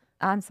like,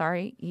 I'm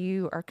sorry.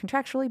 You are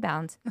contractually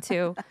bound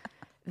to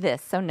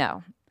this. So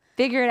no.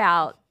 Figure it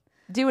out.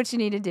 Do what you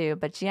need to do,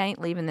 but you ain't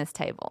leaving this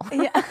table.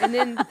 And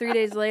then 3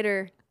 days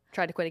later,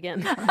 tried to quit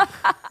again. I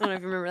don't know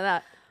if you remember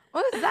that.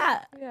 What was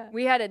that?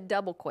 We had a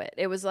double quit.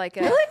 It was like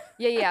a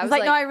Yeah. I was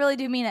like, no, I really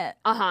do mean it.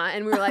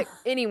 And we were like,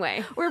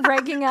 anyway. We're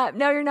breaking up.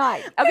 No, you're not.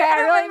 Okay, I I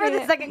really remember mean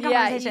the it. second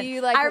Yeah, conversation.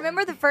 you, like- I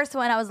remember the first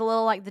one. I was a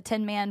little like the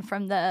Tin Man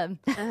from the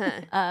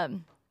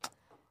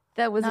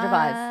The Wizard of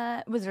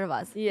Oz. Wizard of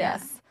Oz. Yeah.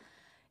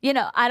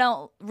 Yes. I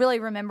don't really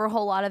remember a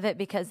whole lot of it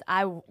because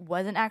I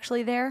wasn't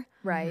actually there.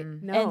 Right.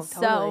 No, and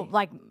so totally.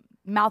 like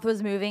mouth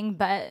was moving,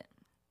 but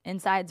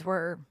insides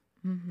were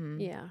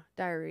Yeah,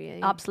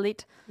 diarrhea.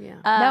 obsolete. Yeah.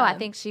 No, I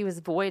think she was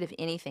void of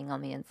anything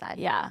on the inside.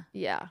 Yeah.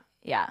 Yeah.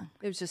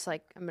 It was just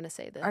like, I'm going to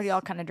say this. Already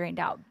all kind of drained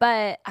out.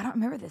 But I don't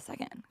remember the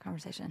second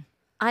conversation.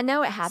 I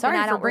know it happened. Sorry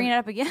I for don't bringing it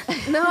up again.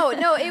 No,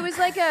 it was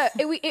like I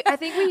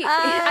think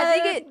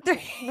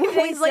 3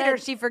 days later,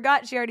 she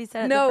forgot she already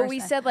said it. No, the first we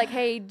time. said like,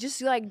 hey,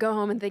 just like go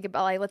home and think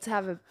about like, let's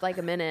have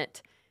a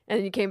minute. And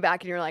then you came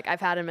back and you were like,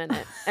 I've had a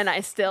minute. And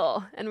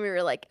and we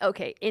were like,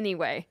 okay,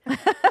 anyway.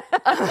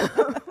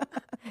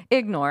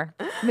 Ignore.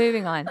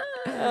 Moving on.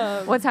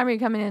 What time are you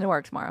coming into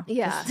work tomorrow?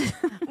 Yeah.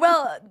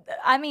 Well,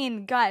 I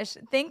mean, gosh,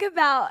 think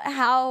about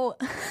how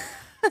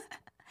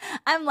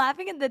I'm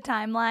laughing at the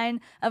timeline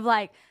of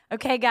like,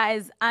 okay,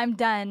 guys, I'm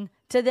done.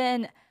 To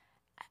then,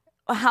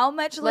 how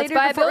much later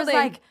buy a before it was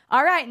building. like,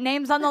 all right,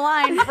 names on the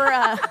line for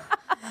a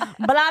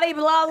blah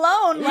blah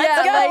loan.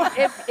 Let's go. Like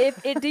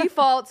if it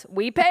defaults,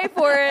 we pay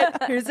for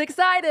it. Who's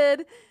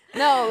excited?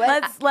 No,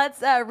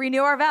 let's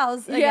renew our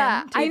vows.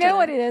 Yeah, again to I each know other.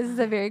 what it is. It's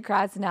a very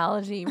crass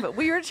analogy, but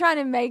we were trying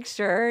to make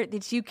sure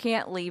that you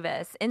can't leave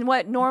us. And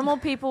what normal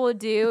people would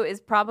do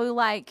is probably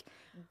like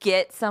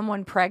get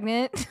someone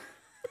pregnant.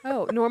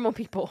 Oh, normal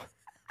people.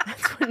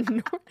 That's what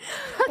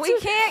We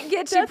can't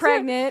get you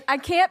pregnant. I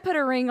can't put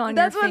a ring on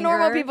That's your what finger.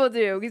 normal people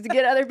do, is to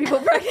get other people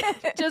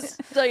pregnant.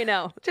 Just so you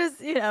know. Just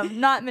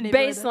not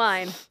manipulative.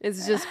 Baseline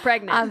is just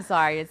pregnant. I'm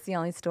sorry. It's the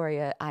only story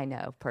I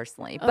know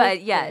personally.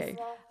 But yes.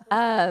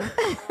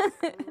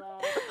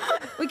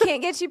 We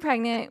can't get you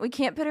pregnant. We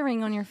can't put a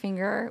ring on your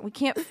finger. We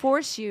can't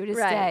force you to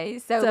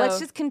stay. So let's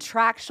just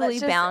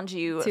contractually bound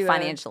you to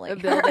financially. a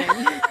building.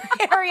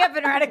 Hurry up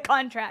and write a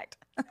contract.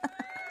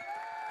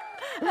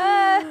 No,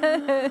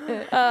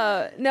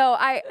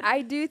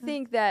 I do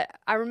think that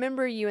I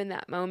remember you in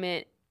that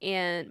moments,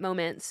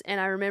 and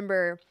I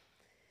remember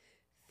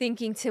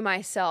thinking to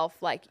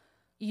myself, like,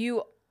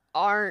 you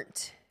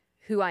aren't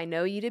who I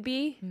know you to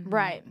be.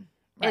 Right.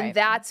 And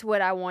that's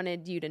what I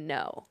wanted you to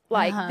know.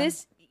 Like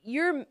this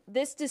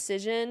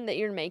decision that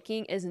you're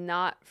making is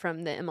not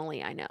from the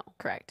Emily I know.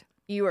 Correct.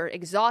 You are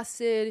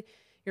exhausted,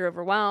 you're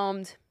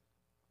overwhelmed.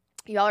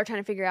 Y'all are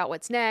trying to figure out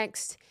what's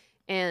next,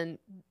 and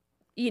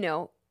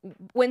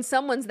when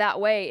someone's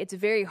that way, it's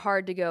very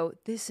hard to go,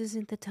 this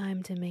isn't the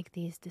time to make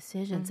these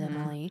decisions,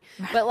 Emily.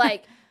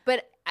 But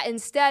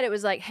instead it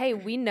was like, hey,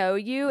 we know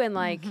you, and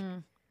like,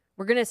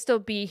 we're going to still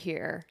be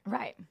here.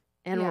 Right.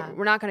 And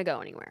we're not going to go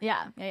anywhere.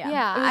 Yeah.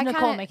 Yeah, It was I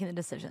Nicole kinda- making the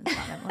decisions,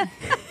 not Emily.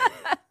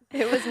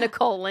 It was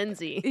Nicole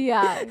Lindsay.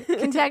 Yeah.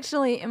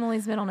 Contextually,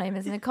 Emily's middle name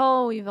is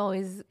Nicole.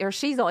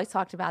 She's always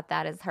talked about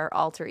that as her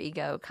alter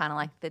ego, kind of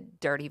like the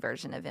dirty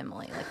version of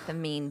Emily, like the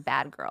mean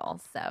bad girl.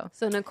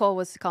 So Nicole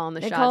was calling the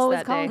Nicole shots was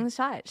that calling day. the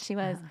shots. She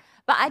was.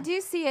 But I do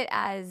see it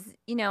as,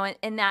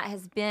 and that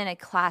has been a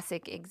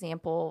classic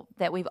example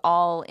that we've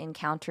all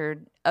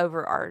encountered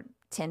over our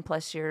 10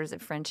 plus years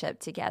of friendship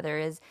together,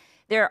 is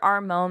there are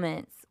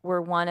moments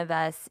where one of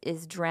us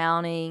is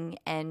drowning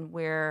and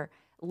we're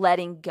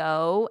letting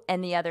go,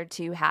 and the other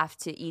two have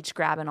to each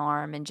grab an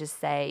arm and just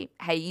say,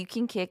 hey, you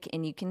can kick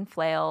and you can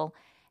flail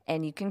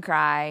and you can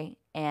cry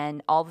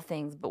and all the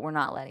things, but we're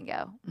not letting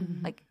go.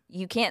 Like,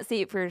 you can't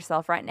see it for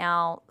yourself right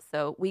now,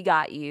 so we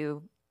got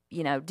you.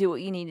 Do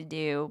what you need to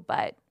do,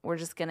 but we're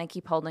just going to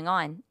keep holding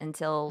on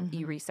until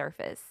you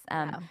resurface.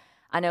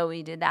 I know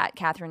we did that,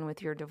 Catherine,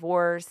 with your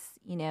divorce,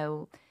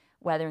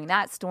 weathering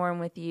that storm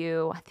with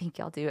you. I think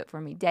y'all do it for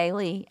me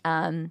daily,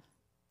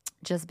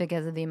 just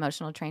because of the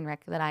emotional train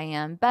wreck that I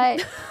am.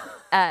 But,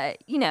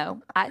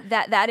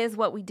 that is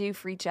what we do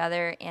for each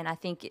other. And I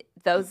think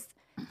those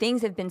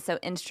things have been so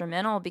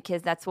instrumental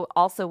because that's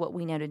what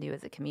we know to do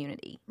as a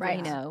community.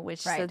 Right.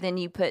 So then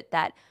you put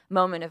that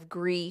moment of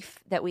grief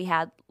that we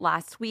had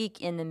last week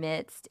in the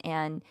midst,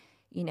 and,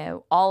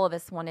 all of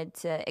us wanted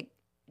to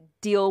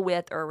deal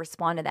with or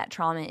respond to that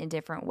trauma in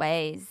different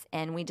ways.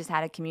 And we just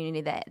had a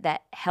community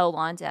that held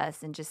on to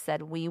us and just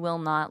said, we will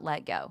not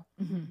let go.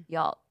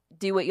 Y'all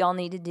do what y'all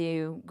need to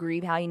do.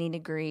 Grieve how you need to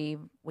grieve.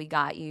 We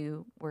got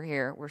you. We're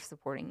here. We're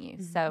supporting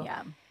you. So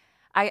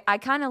I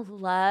kind of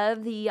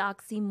love the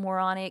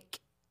oxymoronic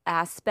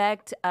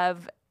aspect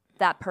of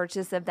that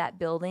purchase of that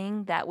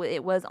building, that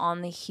it was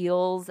on the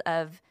heels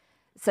of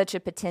such a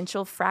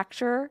potential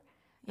fracture.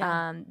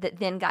 That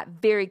then got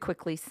very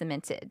quickly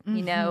cemented,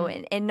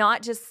 and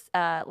not just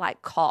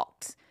like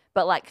caulked,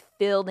 but like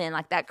filled in,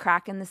 like that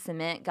crack in the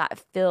cement got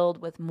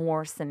filled with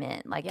more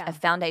cement. Like a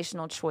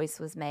foundational choice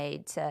was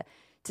made to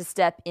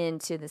step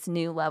into this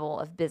new level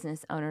of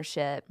business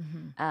ownership.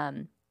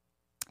 And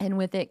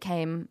with it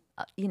came,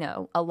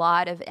 a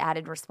lot of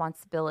added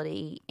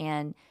responsibility.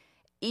 And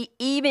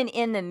even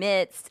in the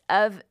midst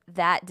of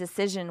that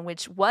decision,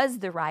 which was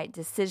the right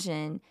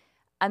decision,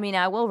 I mean,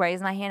 I will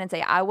raise my hand and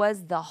say I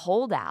was the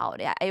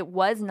holdout. It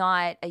was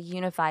not a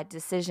unified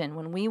decision.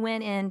 When we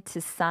went in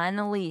to sign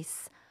the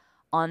lease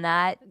on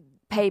that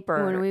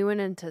paper. When we went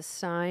in to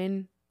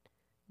sign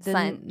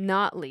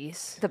not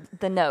lease.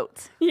 The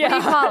note. Yeah. What do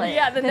you call it?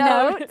 Yeah, the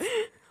note.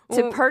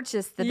 To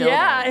purchase the building.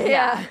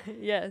 Yeah.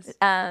 Yes.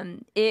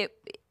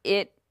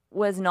 It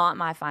was not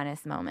my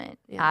finest moment.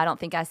 Yeah. I don't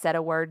think I said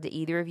a word to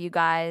either of you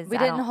guys. We I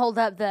didn't don't- hold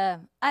up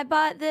I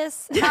bought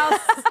this house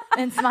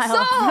and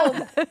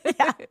smile.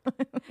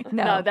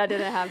 No, that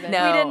didn't happen.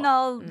 No. We didn't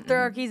all throw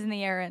our keys in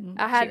the air and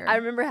cheer. I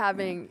remember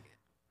having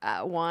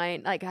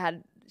wine, like I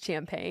had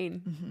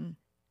champagne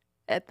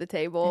at the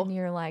table. And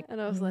you're like,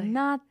 And I was like,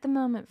 not the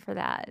moment for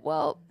that.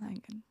 well,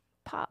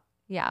 Pop.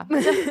 Yeah.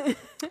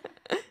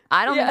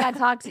 I don't think I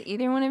talked to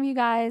either one of you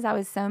guys. I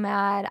was so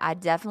mad. I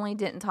definitely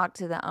didn't talk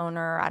to the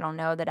owner. I don't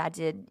know that I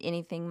did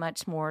anything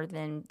much more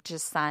than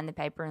just sign the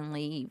paper and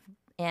leave.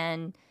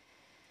 And,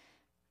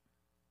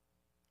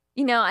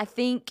 I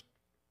think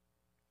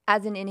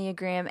as an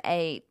Enneagram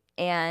 8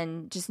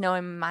 and just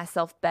knowing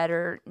myself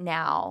better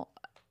now,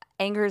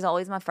 anger is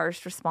always my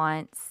first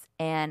response.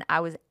 And I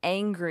was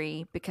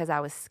angry because I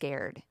was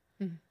scared.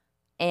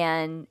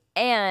 And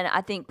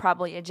I think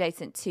probably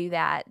adjacent to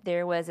that,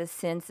 there was a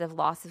sense of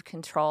loss of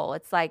control.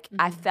 It's like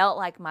I felt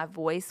like my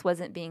voice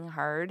wasn't being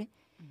heard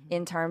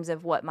in terms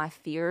of what my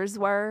fears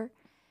were.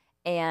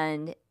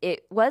 And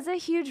it was a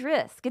huge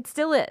risk. It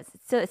still is.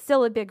 It's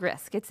still a big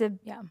risk. It's a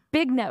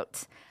big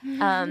note.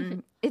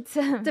 It's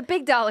the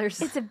big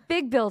dollars. It's a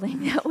big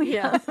building that we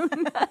own.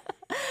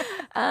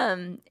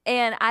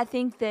 And I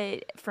think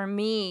that for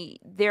me,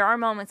 there are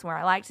moments where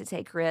I like to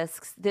take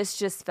risks. This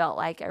just felt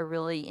like a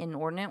really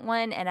inordinate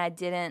one, and I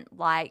didn't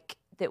like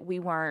that we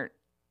weren't.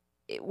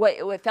 What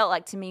it felt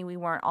like to me, we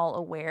weren't all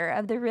aware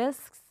of the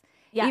risks.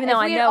 Yeah, even though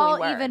I we know all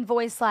we were. even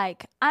voiced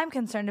like, I'm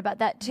concerned about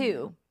that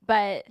too.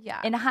 But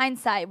Yeah. in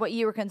hindsight, what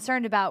you were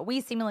concerned about,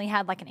 we seemingly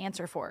had like an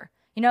answer for.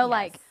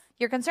 Like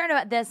you're concerned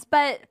about this,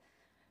 but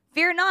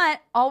fear not.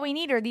 All we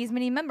need are these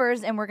many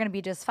members, and we're going to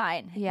be just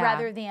fine. Yeah.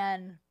 Rather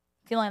than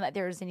feeling like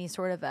there's any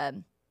sort of a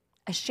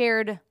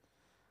shared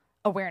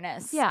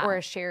awareness or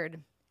a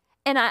shared.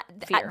 And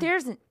fear.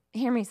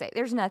 hear me say,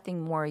 there's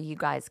nothing more you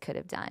guys could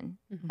have done.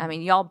 I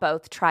mean, y'all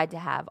both tried to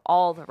have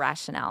all the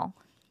rationale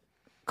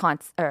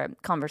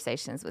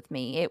conversations with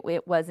me.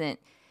 It wasn't.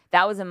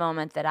 That was a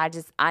moment that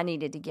I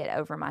needed to get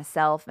over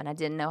myself, and I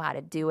didn't know how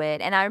to do it.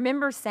 And I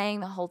remember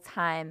saying the whole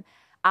time,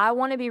 I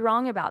want to be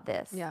wrong about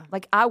this. Yeah.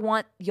 Like, I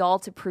want y'all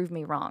to prove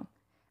me wrong.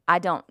 I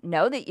don't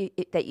know that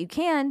you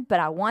can, but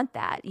I want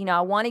that.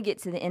 I want to get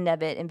to the end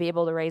of it and be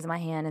able to raise my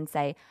hand and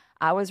say,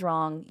 I was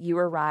wrong. You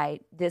were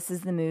right. This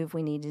is the move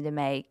we needed to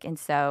make. And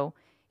so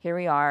here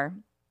we are.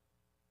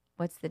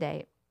 What's the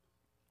date?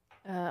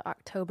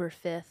 October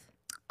 5th.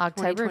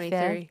 October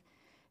 2023. 5th.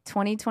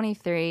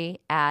 2023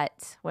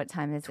 at what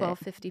time is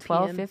 12:50 it?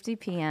 p.m. 12:50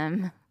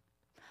 p.m.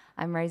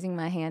 I'm raising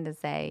my hand to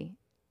say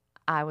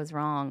I was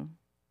wrong.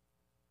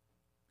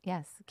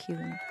 Yes, cue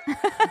them.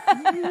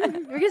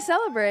 We're gonna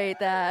celebrate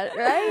that,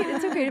 right?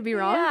 It's okay to be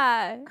wrong.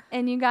 Yeah,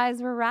 and you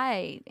guys were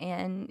right,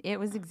 and it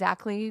was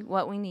exactly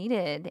what we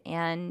needed,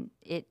 and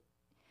it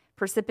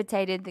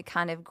precipitated the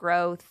kind of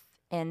growth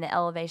and the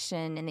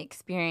elevation and the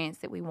experience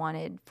that we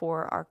wanted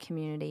for our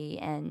community.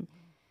 And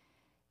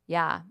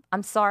yeah,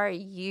 I'm sorry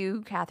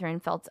you, Catherine,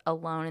 felt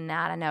alone in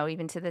that. I know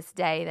even to this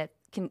day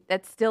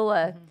that's still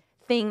a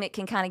thing that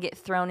can kind of get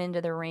thrown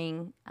into the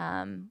ring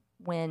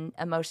when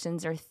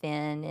emotions are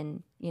thin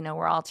and,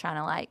 we're all trying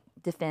to like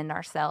defend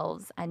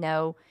ourselves. I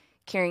know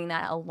carrying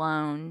that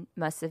alone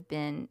must have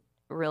been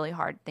a really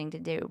hard thing to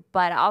do.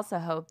 But I also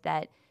hope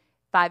that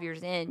 5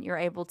 years in, you're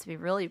able to be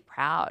really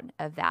proud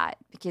of that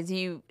because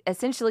you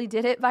essentially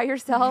did it by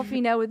yourself,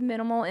 with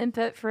minimal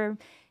input from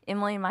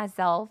Emily and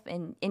myself,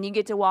 and you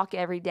get to walk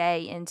every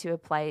day into a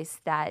place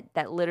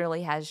that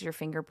literally has your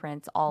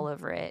fingerprints all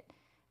over it.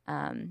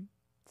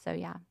 So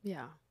yeah.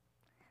 Yeah.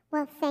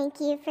 Well, thank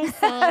you for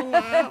saying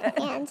that,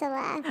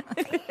 Angela.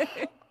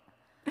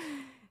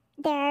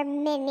 There are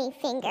many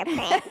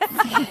fingerprints.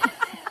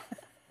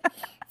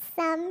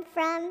 Some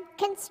from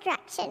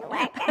construction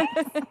workers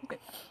and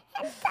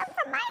some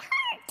from my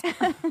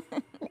heart.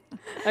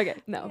 Okay,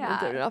 no, we'll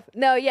turn it off.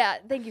 No, yeah,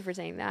 thank you for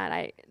saying that.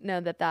 I know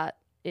that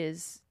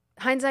is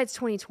hindsight's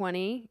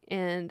 2020,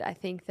 and I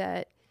think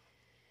that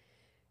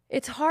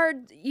it's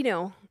hard.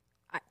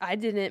 I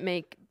didn't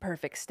make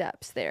perfect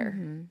steps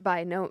there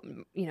by no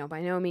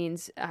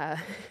means.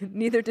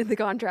 Neither did the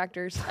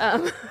contractors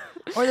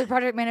Or the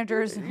project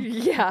managers.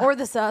 Yeah, Or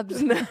the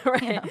subs.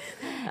 right.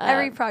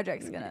 Every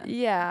project's gonna.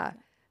 Yeah,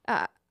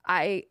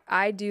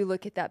 I do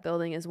look at that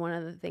building as one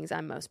of the things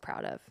I'm most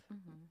proud of.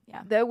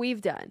 Yeah. That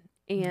we've done,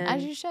 and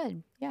As you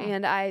should. Yeah.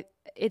 and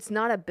it's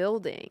not a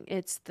building;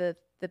 it's the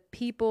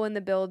people in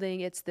the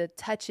building. It's the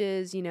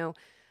touches.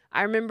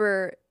 I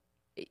remember,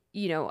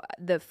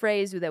 the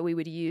phrase that we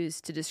would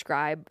use to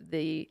describe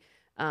the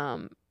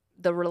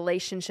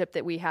relationship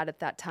that we had at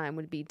that time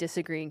would be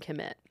disagree and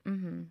commit.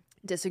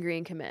 Disagree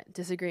and commit.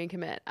 Disagree and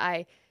commit.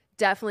 I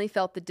definitely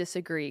felt the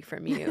disagree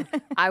from you.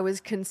 I was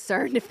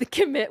concerned if the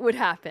commit would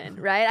happen,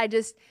 right?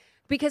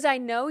 Because I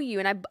know you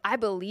and I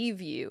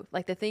believe you.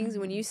 Like the things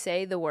when you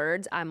say the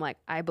words, I'm like,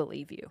 I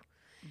believe you.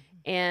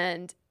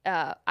 And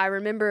I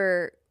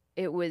remember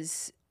there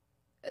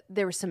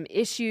were some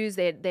issues.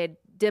 They had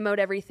demoed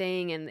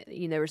everything and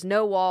there was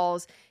no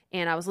walls.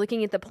 And I was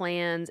looking at the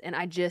plans and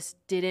I just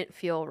didn't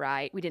feel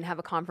right. We didn't have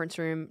a conference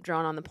room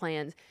drawn on the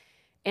plans.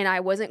 And I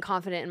wasn't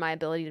confident in my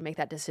ability to make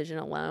that decision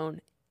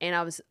alone. And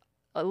I was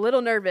a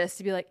little nervous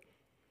to be like,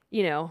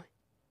 you know,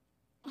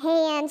 Hey,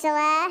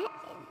 Angela,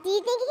 do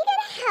you think you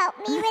could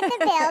help me with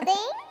the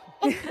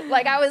building?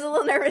 like I was a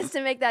little nervous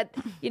to make that,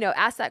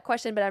 ask that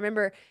question. But I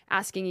remember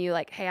asking you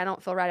like, hey, I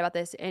don't feel right about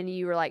this. And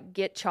you were like,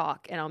 get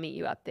chalk and I'll meet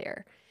you up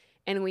there.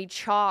 And we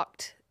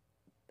chalked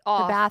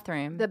off The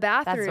bathroom.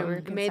 That's what we were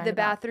concerned made the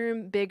about.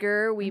 bathroom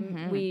bigger.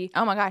 We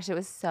Oh my gosh, it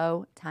was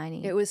so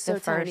tiny. It was so The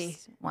first tiny.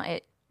 one,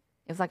 it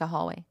was like a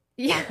hallway.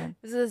 Yeah, bathroom.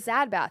 this is a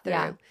sad bathroom.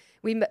 Yeah.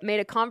 We made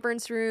a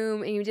conference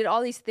room, and you did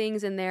all these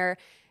things in there,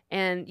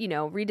 and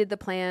redid the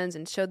plans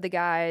and showed the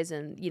guys,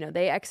 and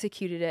they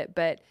executed it.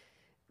 But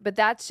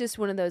that's just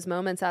one of those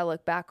moments I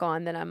look back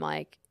on that I'm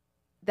like,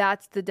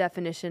 that's the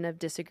definition of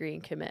disagree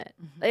and commit.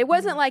 It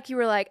wasn't like you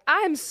were like,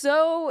 I'm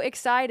so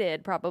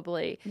excited,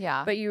 probably.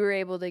 Yeah. But you were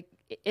able to,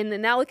 and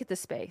then now look at the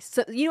space.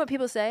 So you know what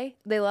people say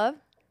they love?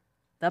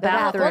 The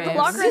bathroom. Well, the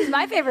locker room is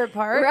my favorite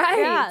part. Right.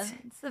 Yeah.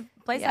 It's the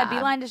place Yeah. I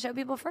beeline to show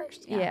people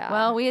first. Yeah.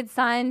 Well, we had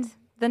signed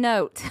the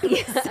note.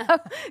 So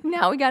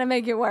now we got to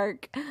make it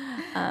work.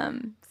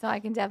 So I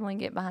can definitely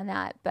get behind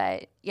that.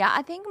 But yeah,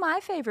 I think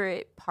my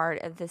favorite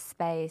part of this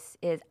space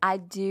is I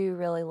do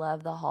really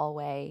love the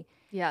hallway.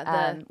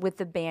 Yeah. With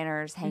the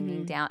banners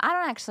hanging down. I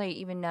don't actually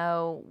even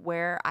know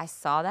where I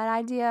saw that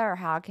idea or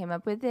how I came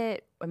up with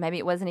it. Or maybe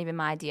it wasn't even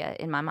my idea.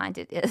 In my mind,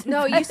 it is.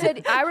 No, you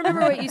said, I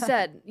remember what you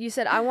said. You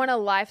said, I want a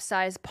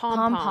life-size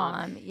pom-pom.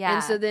 Pom-pom, yeah.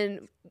 And so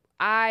then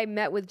I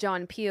met with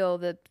John Peel,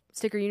 the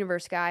Sticker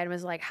Universe guy, and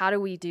was like, how do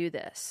we do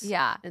this?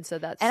 Yeah. And so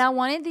that's... And I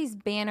wanted these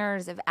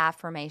banners of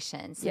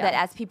affirmation so Yeah. that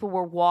as people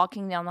were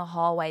walking down the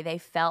hallway, they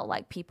felt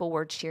like people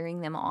were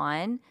cheering them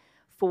on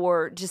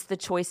for just the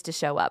choice to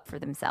show up for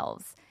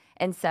themselves.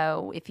 And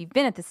so if you've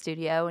been at the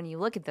studio and you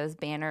look at those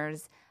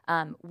banners,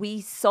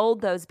 we sold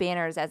those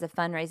banners as a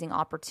fundraising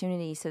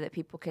opportunity so that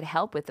people could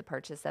help with the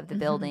purchase of the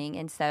building.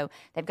 And so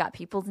they've got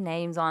people's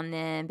names on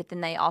them, but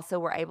then they also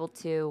were able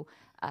to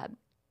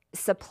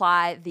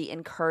supply the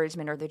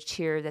encouragement or the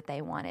cheer that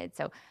they wanted.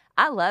 So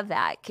I love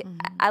that.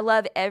 I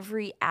love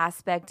every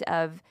aspect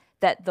of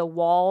that, the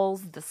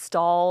walls, the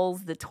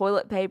stalls, the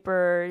toilet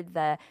paper,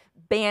 the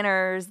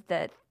banners,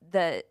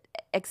 the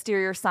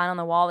exterior sign on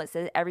the wall that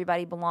says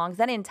everybody belongs.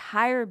 That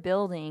entire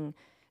building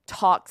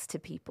talks to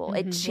people.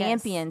 It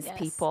champions Yes.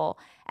 people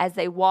as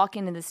they walk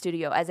into the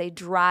studio, as they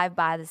drive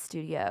by the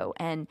studio.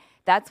 And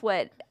that's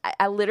what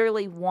I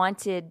literally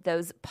wanted,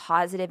 those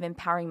positive,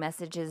 empowering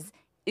messages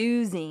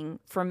oozing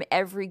from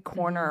every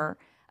corner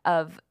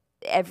of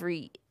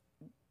every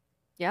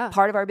yeah.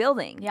 part of our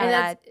building. Yeah. And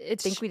And I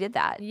think we did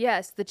that.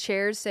 Yes, the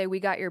chairs say we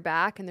got your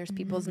back, and there's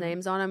people's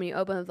names on them. When you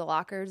open up the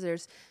lockers,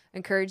 there's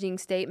encouraging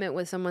statement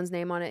with someone's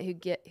name on it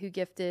who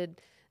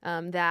gifted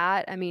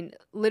that. I mean,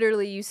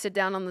 literally, you sit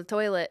down on the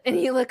toilet and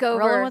you look over,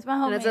 Rolling with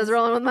my and it says homies.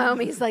 "Rolling with my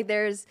homies." Like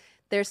there's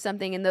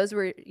something, and those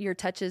were your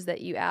touches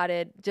that you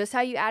added, just how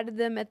you added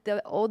them at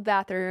the old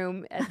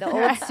bathroom, at the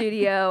old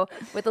studio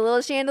with a little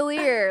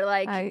chandelier,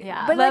 like I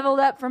but like, leveled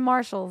up from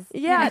Marshall's.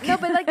 yeah, no,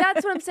 but like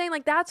that's what I'm saying.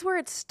 Like that's where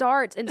it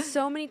starts. And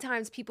so many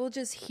times people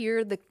just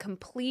hear the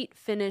complete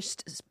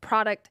finished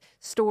product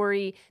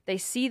story. They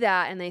see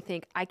that and they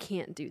think, I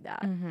can't do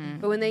that.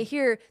 But when they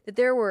hear that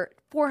there were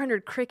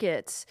 400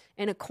 crickets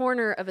in a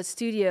corner of a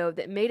studio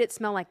that made it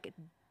smell like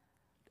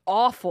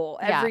awful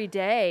every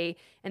day,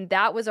 and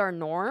that was our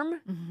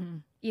norm,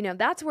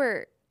 that's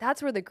where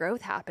the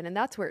growth happened, and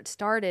that's where it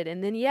started.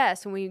 And then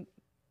yes, when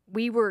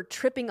we were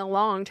tripping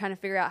along trying to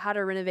figure out how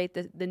to renovate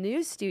the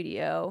new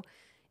studio,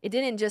 it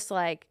didn't just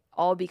like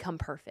all become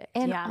perfect.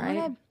 And Yeah. on right?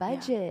 a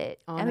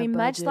budget. On I a mean,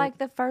 much budget. like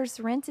the first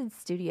rented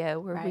studio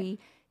where Right. we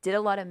did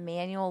a lot of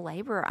manual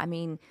labor. I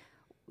mean,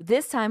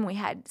 this time we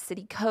had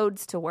city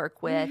codes to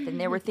work with, and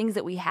there were things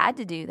that we had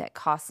to do that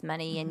cost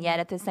money. And yet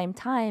at the same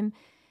time,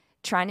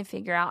 trying to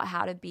figure out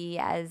how to be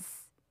as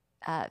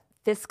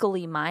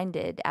fiscally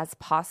minded as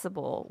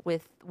possible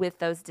with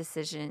those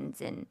decisions.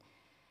 And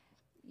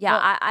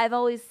yeah, I've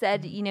always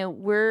said,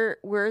 we're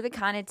the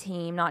kind of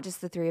team, not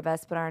just the three of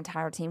us, but our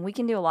entire team. We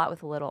can do a lot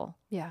with little.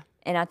 Yeah.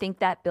 And I think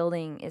that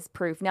building is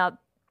proof. Now,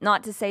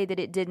 not to say that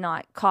it did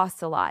not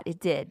cost a lot. It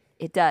did.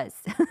 It does.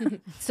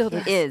 Still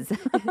It is.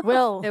 It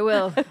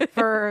will.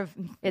 For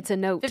It's a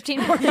note.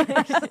 15 more years.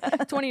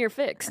 20-year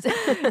fixed.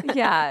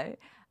 Yeah.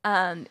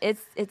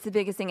 It's the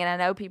biggest thing. And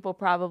I know people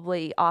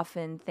probably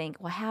often think,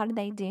 well, how did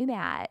they do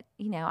that?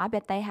 I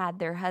bet they had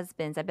their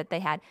husbands. I bet they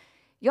had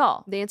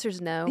y'all. The answer is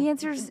no. The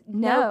answer is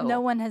no.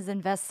 No one has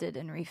invested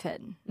in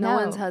refit No No.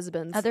 one's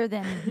husbands. other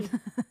than,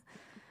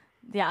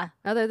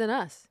 Other than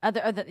us.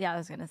 other. Yeah, I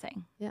was gonna say.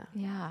 Yeah.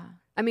 Yeah.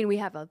 I mean, we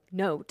have a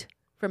note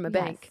from a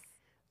Yes. bank,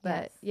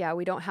 but yeah,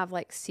 we don't have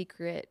like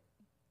secret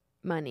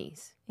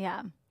monies.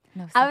 Yeah,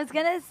 No, I was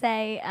gonna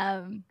say,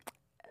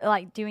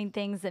 like doing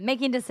things and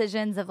making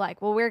decisions of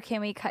like, well, where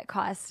can we cut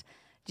costs?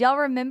 Do y'all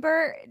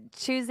remember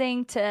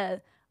choosing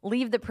to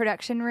leave the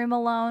production room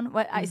alone.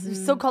 What I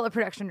still call it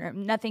production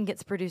room. Nothing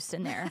gets produced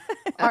in there.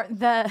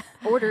 The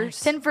Orders.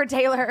 10 for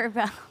Taylor.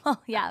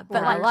 Well, yeah,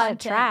 but a lot of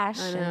content. trash.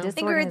 I know. And I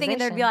think we were thinking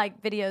there'd be disorganization.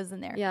 like videos in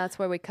there. Yeah, that's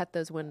why we cut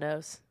those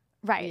windows.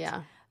 Right.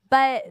 Yeah.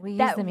 But We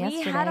used that them we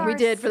yesterday. had our We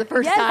did for the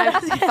first Yes, I time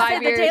was in gonna say 5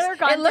 the years. Taylor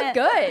It looked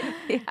content.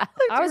 good. Yeah.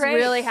 I was great.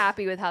 really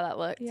happy with how that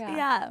looked.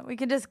 Yeah, we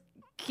can just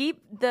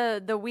keep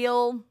the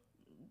wheel,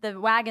 the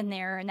wagon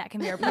there, and that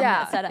can be our permanent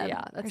Yeah, setup. yeah,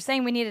 They're that's-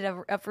 saying we needed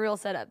a for real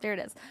setup. There it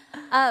is.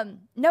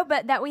 No,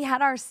 but that we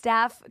had our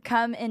staff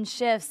come in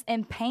shifts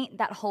and paint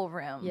that whole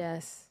room.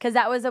 Yes. Because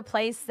that was a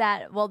place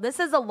that, well, this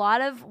is a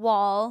lot of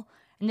wall,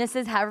 and this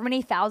is however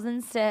many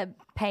thousands to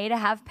pay to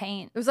have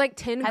paint. It was like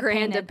 10 I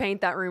grand to painted.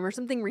 paint that room or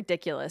something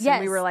ridiculous. Yes,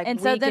 And we were like, and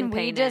so then can we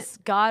paint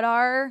just got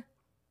our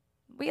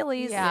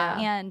wheelies Yeah.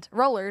 and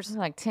rollers. It was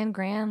like 10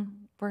 grand.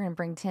 We're going to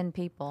bring 10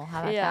 people. How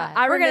about Yeah. that?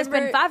 I We're gonna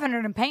remember- spend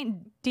 $500 and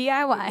paint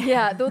DIY.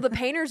 Yeah, though the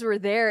painters were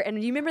there,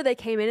 and you remember they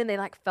came in and they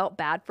like felt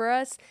bad for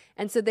us,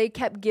 and so they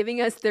kept giving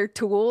us their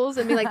tools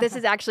and be like, "This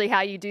is actually how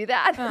you do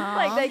that."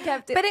 Like they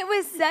kept it. But it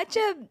was such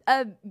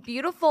a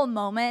beautiful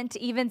moment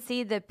to even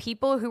see the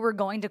people who were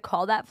going to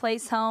call that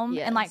place home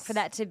and like for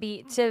Yes.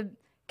 that to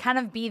kind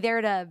of be there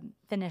to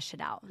finish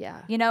it out.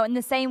 Yeah. You know, in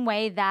the same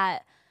way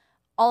that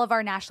all of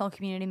our national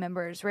community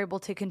members were able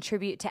to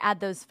contribute to add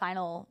those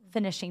final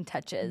finishing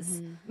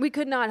touches. We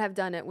could not have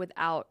done it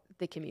without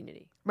the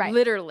community. Right.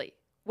 Literally.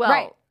 Well,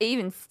 Right.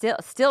 even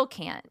still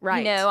can't. Right.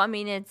 You know, I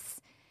mean,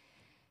 it's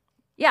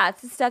the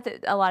stuff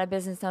that a lot of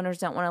business owners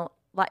don't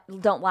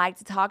like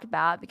to talk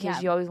about because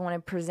Yeah. you always want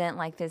to present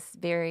like this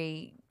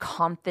very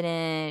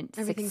confident,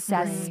 Everything's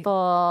great.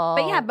 successful.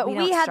 But yeah, but we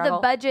don't had struggle.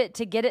 the budget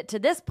to get it to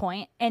this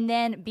point, and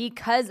then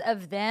because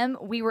of them,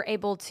 we were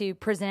able to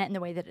present it in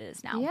the way that it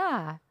is now.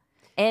 Yeah.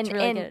 And It's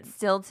really and good.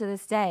 still to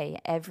this day,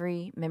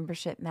 every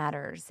membership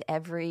matters.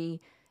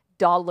 Every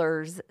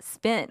dollars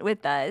spent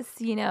with us,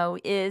 you know,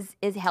 is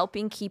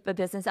helping keep a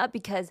business up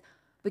because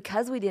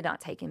we did not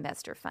take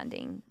investor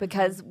funding,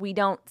 because we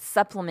don't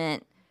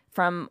supplement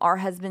from our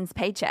husband's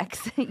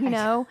paychecks, you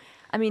know.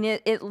 I mean,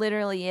 it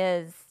literally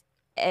is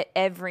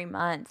every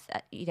month,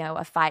 you know,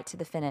 a fight to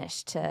the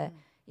finish to,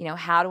 you know,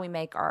 how do we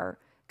make our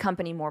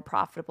company more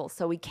profitable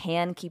so we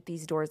can keep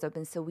these doors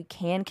open, so we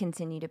can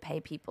continue to pay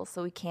people,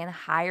 so we can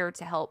hire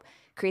to help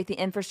create the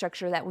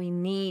infrastructure that we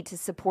need to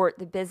support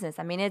the business.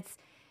 I mean, it's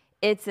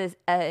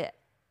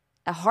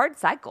a hard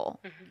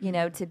cycle, you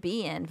know, to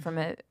be in from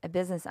a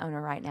business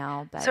owner right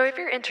now. But So if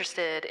you're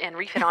interested in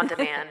REFIT on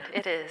demand,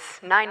 it is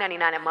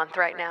 $9.99 a month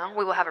right now.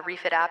 We will have a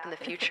REFIT app in the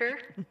future.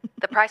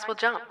 The price will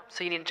jump,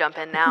 so you need to jump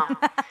in now.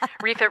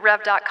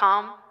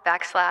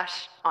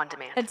 REFITRev.com/on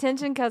demand.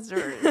 attention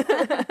customers,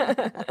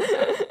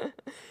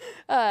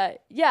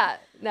 Yeah.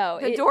 No.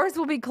 the doors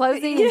will be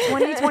closing in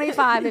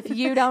 2025 if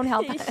you don't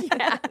help us.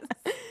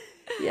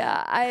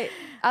 Yeah.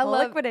 I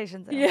love.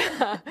 liquidation sale.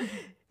 Yeah.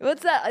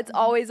 What's that? It's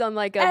always on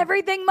like a.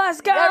 Everything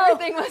must go.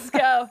 Everything must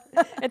go.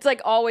 It's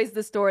like always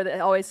the store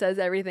that always says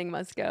everything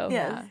must go.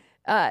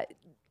 Yes.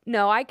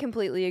 No, I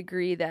completely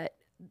agree that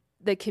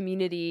the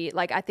community,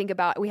 like I think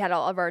about, we had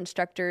all of our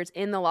instructors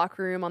in the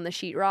locker room on the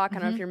sheetrock. I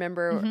don't know if you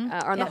remember,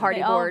 on the Hardy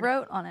they all board.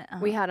 wrote on it.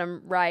 We had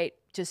them write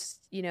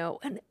just, you know,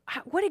 and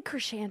what did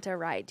Krishanta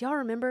write? Do y'all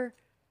remember?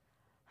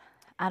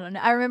 I don't know.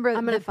 I remember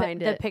I'm gonna the find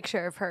the it.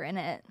 picture of her in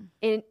it.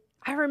 And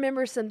I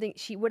remember something,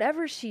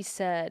 whatever she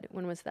said,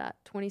 when was that?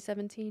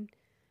 2017?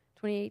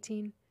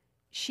 2018?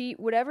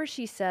 Whatever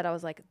she said, I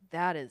was like,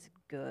 that is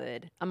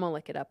good. I'm going to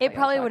look it up. It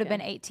probably would have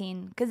been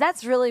 18 because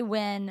that's really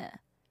when.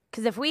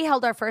 Because if we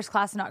held our first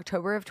class in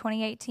October of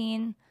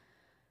 2018,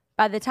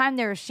 by the time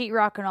there was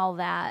sheetrock and all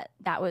that,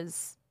 that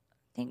was,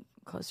 I think,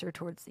 closer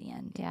towards the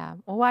end. Yeah.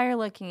 Well, while you're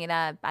looking it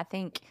up, I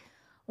think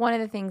one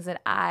of the things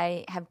that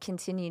I have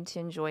continued to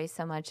enjoy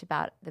so much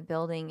about the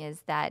building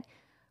is that,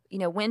 you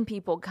know, when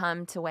people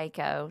come to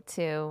Waco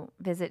to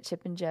visit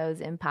Chip and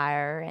Jo's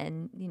Empire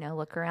and, you know,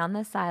 look around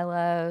the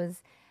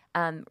silos,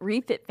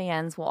 REFIT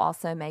fans will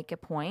also make a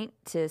point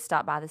to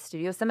stop by the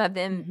studio. Some of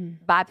them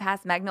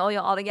bypass Magnolia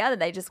altogether.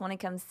 They just want to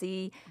come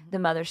see the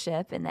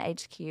MotherSHIP in the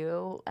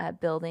HQ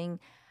building.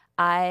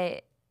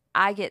 I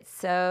get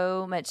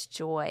so much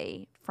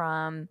joy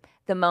from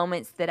the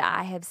moments that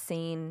I have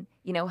seen,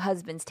 you know,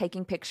 husbands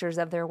taking pictures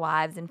of their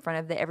wives in front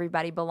of the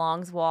Everybody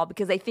Belongs wall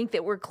because they think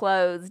that we're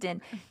closed, and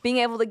being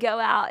able to go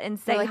out and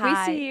say like,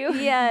 hi. "We see you."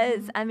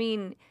 Yes. I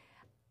mean,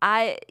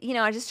 I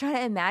just try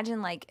to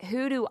imagine, like,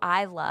 who do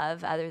I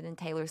love other than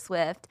Taylor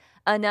Swift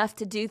enough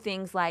to do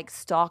things like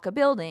stalk a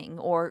building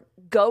or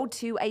go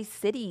to a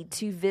city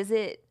to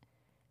visit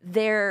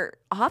their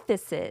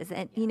offices?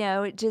 And, you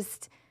know, it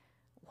just,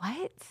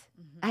 what?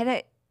 I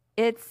don't,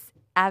 it's,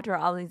 after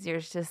all these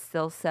years, just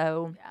still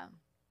so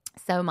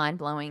mind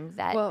blowing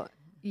that. Well,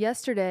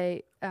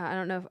 yesterday, I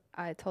don't know if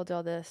I told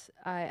y'all this.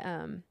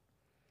 I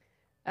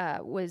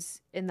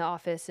was in the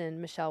office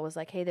and Michelle was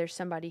like, "Hey, there's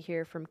somebody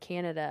here from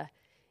Canada,"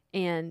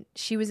 and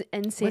she was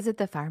in. Was it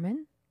the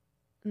fireman?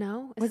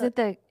 No, Was it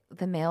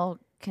the male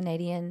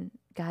Canadian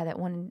guy that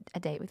wanted a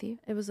date with you?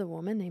 It was a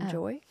woman named Oh.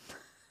 Joy.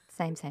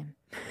 Same.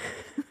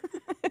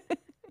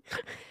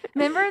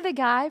 Remember the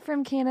guy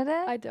from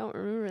Canada? I don't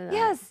remember that.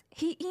 Yes,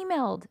 he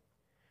emailed.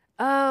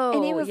 Oh,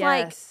 And he was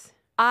like, yes.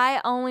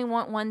 I only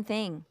want one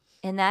thing,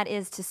 and that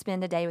is to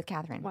spend a day with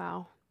Catherine.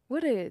 Wow.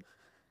 What a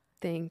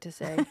thing to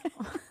say.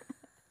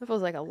 That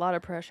feels like a lot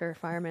of pressure,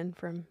 fireman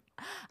from...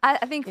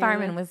 I think Yeah.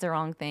 fireman was the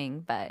wrong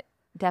thing, but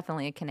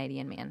definitely a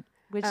Canadian man,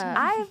 which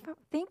I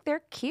think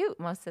they're cute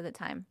most of the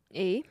time.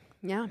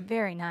 Yeah.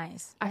 Very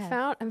nice. I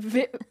found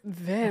very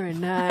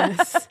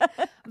nice.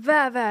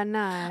 Very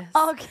nice.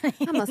 Okay.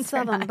 I'm a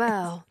Southern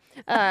belle.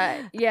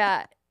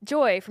 Yeah.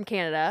 Joy from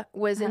Canada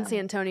was in San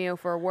Antonio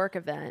for a work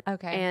event.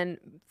 Okay. And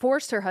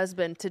forced her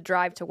husband to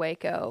drive to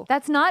Waco.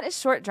 That's not a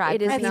short drive.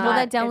 It is for people not.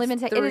 that don't live in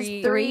It's Texas. It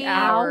is 3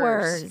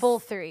 hours. Full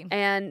 3.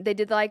 And they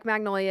did like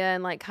Magnolia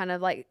and like kind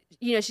of like,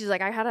 you know, she's like,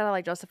 I had to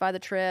like justify the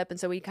trip. And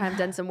so we kind of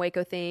done some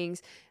Waco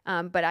things.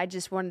 But I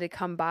just wanted to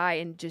come by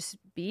and just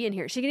be in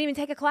here. She didn't even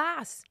take a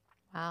class.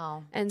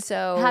 Wow. And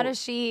so How does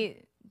she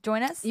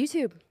join us?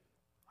 YouTube.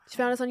 She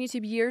found us on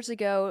YouTube years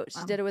ago.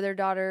 She did it with her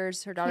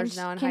daughters. Her daughter's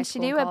now in high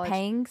school. Can she do and a college.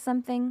 paying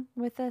something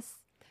with us?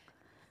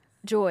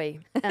 Joy,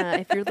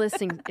 if you're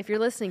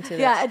listening to this.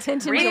 Yeah,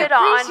 attention. REFIT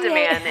on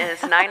demand is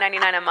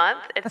 $9.99 a month.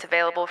 It's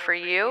available for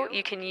you.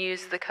 You can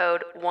use the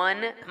code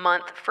 1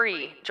 month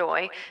free,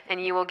 Joy,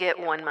 and you will get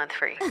 1 month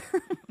free.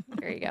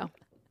 There you go.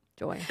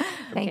 Joy. from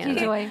Thank you,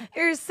 Canada. Joy.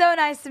 You're so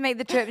nice to make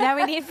the trip. Now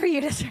we need for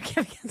you to start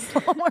giving us a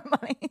little more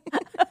money.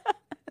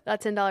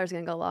 That $10 is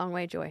going to go a long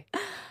way, Joy.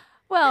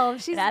 Well,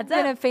 she's That's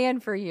been it. a fan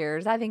for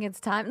years. I think it's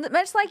time,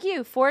 much like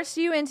you, force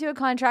you into a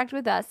contract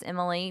with us,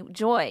 Emily.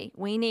 Joy,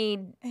 we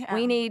need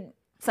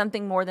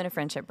something more than a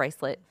friendship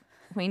bracelet.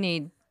 We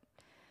need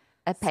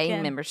a paying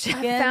Skin. membership.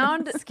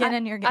 Skin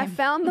in your game. I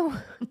found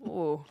the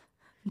ooh,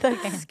 the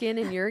game. skin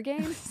in your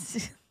game.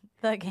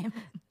 The game.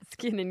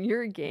 Skin in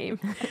your game.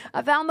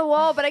 I found the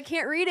wall, but I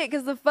can't read it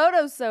because the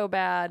photo's so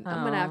bad.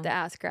 I'm gonna have to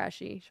ask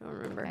Crashy. She'll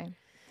remember. Okay.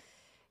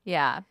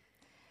 Yeah.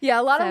 Yeah,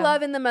 a lot of So-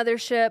 love in the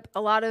mothership. A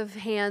lot of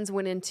hands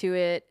went into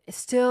it.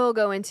 Still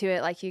go into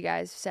it, like you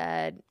guys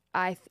said.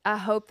 I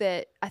hope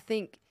that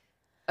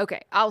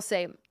okay, I'll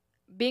say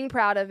being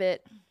proud of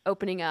it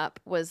opening up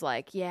was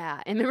like,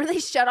 yeah. And remember they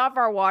shut off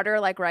our water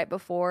like right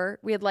before?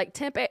 We had like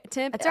temp right.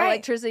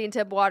 electricity and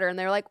temp water, and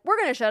they're like, we're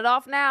gonna shut it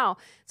off now.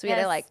 So we had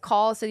to Yes. like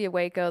call City of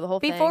Waco, the whole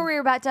thing. Before we were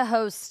about to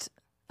host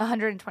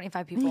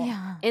 125 people.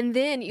 Yeah. And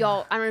then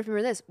y'all, I don't know if you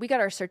remember this, we got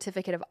our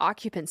certificate of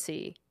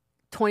occupancy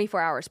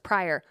 24 hours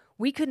prior.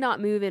 We could not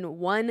move in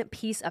one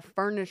piece of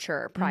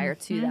furniture prior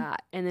to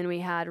that. And then we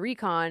had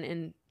recon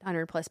and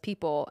 100 plus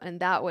people, and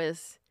that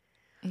was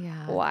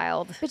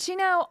wild. But you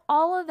know,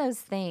 all of those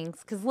things,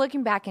 because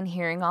looking back and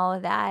hearing all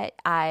of that,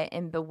 I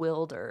am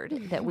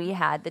bewildered that we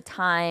had the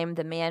time,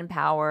 the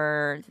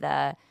manpower,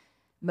 the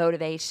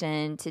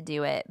motivation to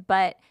do it.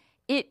 But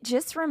it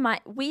just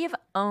we have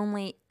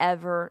only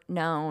ever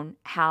known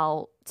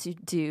how to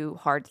do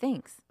hard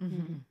things.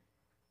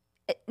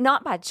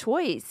 Not by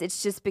choice.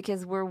 It's just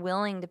because we're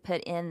willing to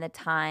put in the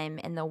time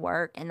and the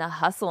work and the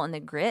hustle and the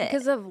grit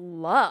Because of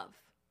love.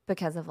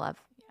 because of love.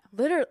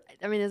 Literally.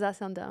 I mean, does that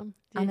sound dumb?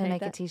 Do you I'm going to think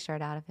make a that?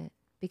 t-shirt out of it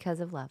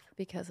because of love.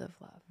 Because of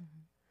love.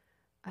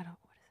 I don't,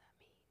 what does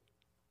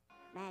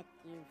that mean?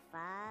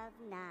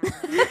 Matthew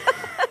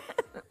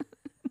 5:9.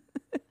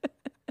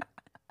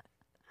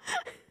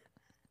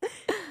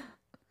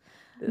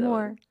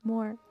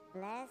 More.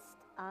 Blessed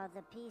are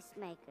the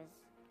peacemakers.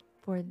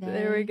 For them.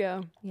 There we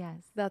go.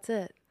 Yes. That's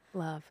it.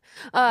 Love.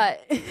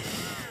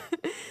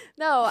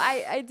 No,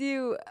 I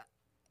do.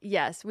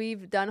 Yes,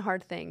 we've done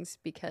hard things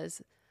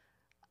because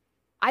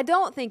I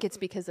don't think it's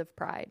because of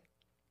pride.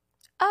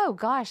 Oh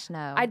gosh,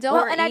 no. I don't.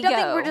 Well, and I don't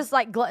think ego. we're just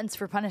like gluttons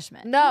for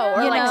punishment. No,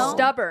 or You like know?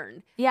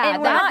 stubborn. Yeah,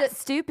 And we're not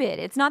stupid.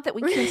 It's not that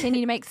we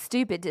continue to make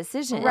stupid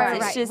decisions. right,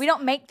 It's right. just We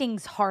don't make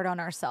things hard on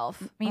ourselves.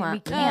 I mean, Well, we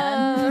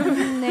can.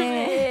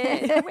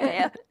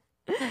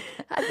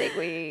 I think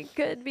we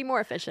could be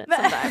more efficient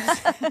sometimes.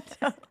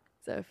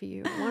 So if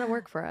you want to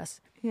work for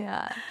us.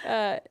 yeah.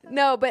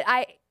 No, but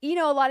a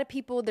lot of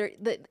people,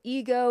 the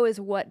ego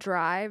is what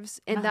drives,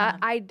 and that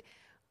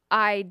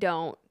I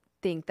don't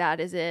think that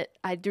is it.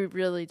 I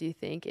really do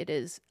think it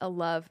is a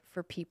love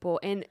for people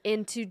and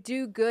to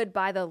do good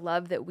by the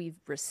love that we've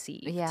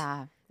received.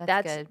 Yeah.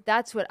 That's good.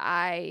 That's what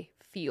I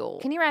feel.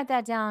 Can you write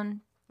that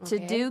down? To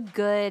Okay. do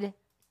good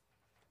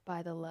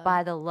by the love.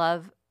 by the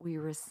love we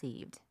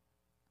received.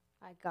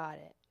 I got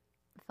it.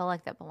 I feel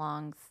like that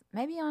belongs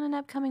maybe on an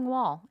upcoming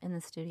wall in the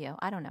studio.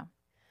 I don't know.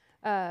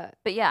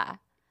 But Yeah.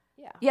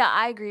 Yeah,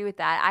 I agree with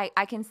that.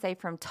 I can say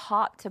from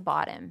top to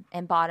bottom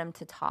and bottom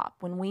to top,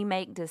 when we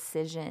make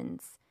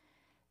decisions,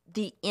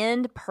 the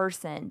end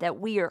person that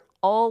we are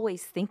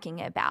always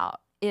thinking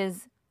about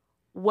is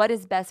what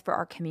is best for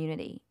our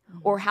community,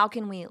 or how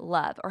can we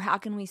love, or how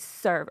can we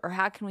serve, or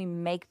how can we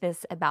make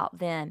this about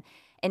them.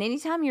 And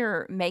anytime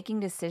you're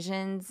making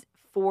decisions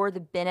for the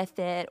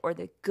benefit or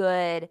the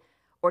good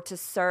or to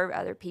serve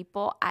other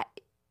people,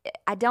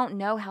 I don't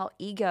know how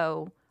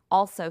ego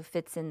also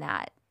fits in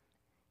that.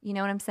 You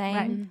know what I'm saying?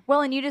 Right.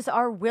 Well, and you just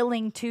are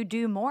willing to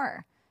do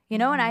more,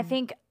 and I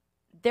think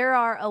there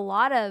are a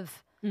lot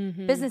of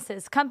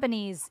businesses,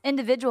 companies,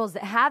 individuals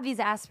that have these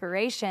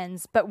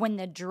aspirations, but when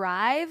the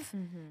drive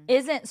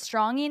isn't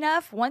strong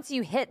enough, once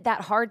you hit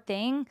that hard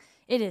thing,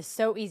 it is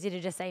so easy to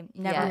just say,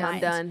 never Yes. mind.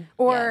 I'm done.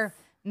 Or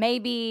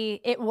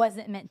maybe it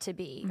wasn't meant to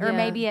be. Or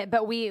maybe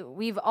but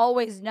we've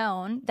always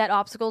known that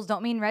obstacles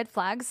don't mean red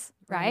flags,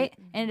 right?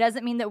 And it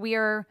doesn't mean that we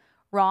are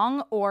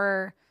wrong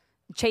or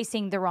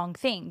chasing the wrong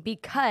thing,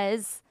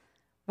 because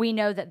we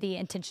know that the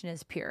intention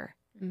is pure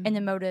and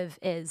the motive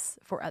is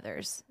for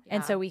others.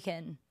 And so we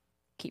can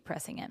keep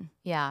pressing in.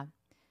 Yeah.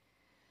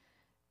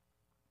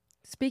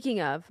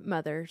 Speaking of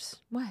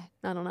mothers, What?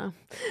 I don't know.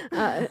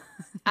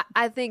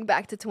 I think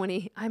back to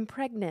 20. I'm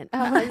pregnant.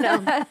 Oh, no.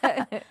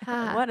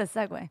 What a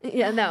segue.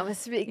 Yeah, no.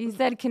 You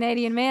said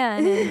Canadian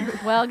man. And,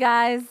 well,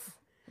 guys,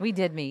 we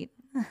did meet.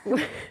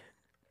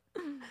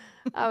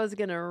 I was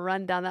going to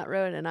run down that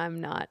road, and I'm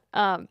not.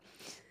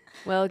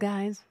 Well,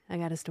 guys, I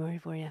got a story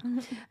for you.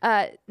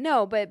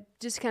 No, but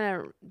just kind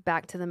of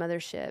back to the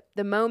MotherSHIP.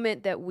 The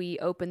moment that we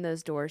opened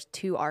those doors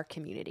to our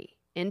community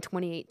in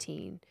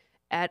 2018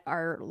 at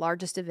our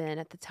largest event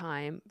at the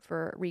time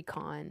for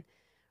Recon,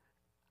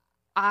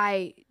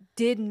 I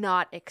did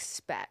not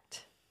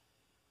expect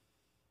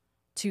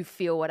to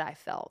feel what I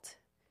felt.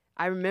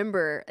 I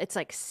remember it's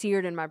like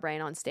seared in my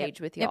brain on stage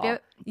with y'all.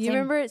 You Same.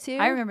 remember it too?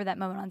 I remember that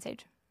moment on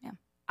stage. Yeah.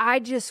 I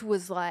just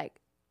was like,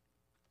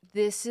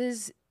 this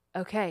is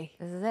okay.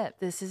 This is it.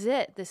 This is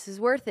it. This is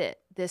worth it.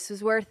 This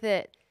was worth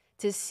it.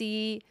 To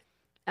see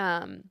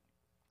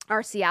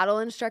our Seattle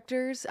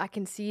instructors, I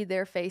can see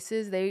their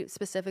faces. They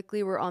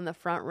specifically were on the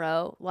front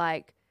row,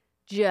 like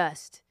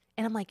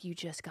and I'm like, you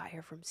just got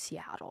here from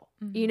Seattle.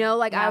 You know,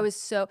 like I was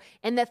so,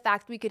 and the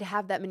fact we could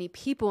have that many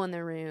people in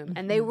the room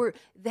and they were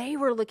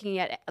looking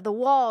at the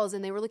walls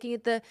and they were looking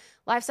at the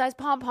life-size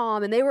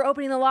pom-pom and they were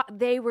opening the lock.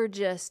 They were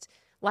just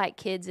like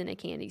kids in a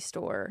candy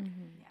store.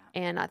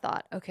 And I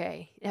thought,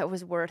 okay, it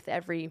was worth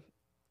every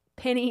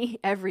penny,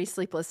 every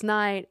sleepless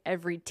night,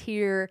 every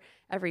tear,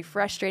 every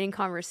frustrating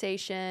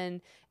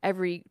conversation,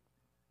 every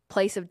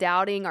place of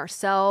doubting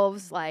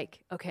ourselves. Like,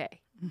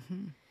 okay.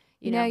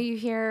 You know, you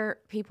hear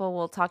people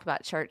will talk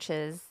about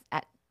churches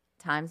at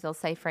times. They'll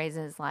say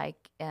phrases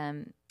like,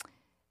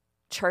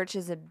 church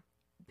is a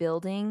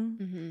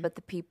building, but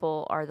the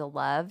people are the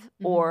love.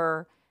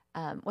 Or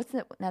what's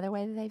another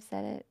way that they've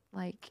said it?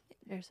 Like,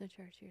 there's the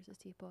church, here's the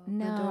steeple.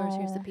 No. The doors,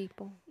 here's the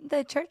people.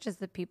 The church is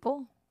the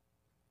people.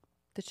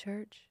 The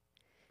church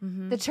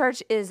the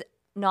church is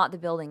not the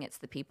building, it's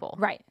the people.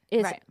 Right.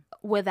 is right.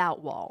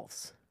 without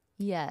walls.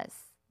 Yes.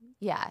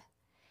 Yeah.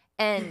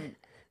 And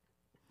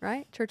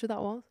Right? Church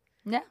without walls.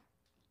 Yeah.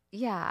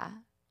 yeah,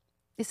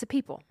 It's the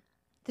people.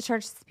 the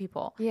church is the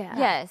people. Yeah.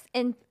 Yes.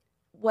 And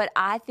what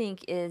I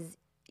think is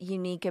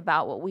unique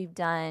about what we've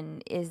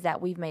done is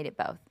that we've made it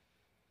both.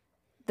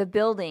 The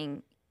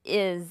building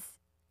is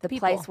the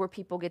People. place where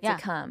people get Yeah.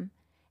 to come.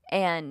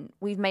 And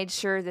we've made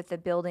sure that the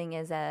building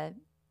is a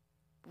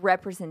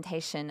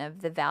representation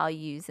of the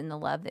values and the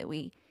love that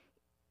we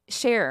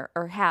share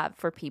or have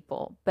for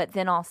people, but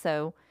then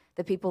also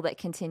the people that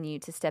continue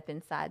to step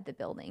inside the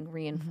building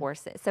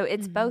reinforce it. So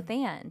it's both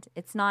and.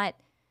 It's not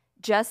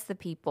just the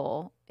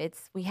people.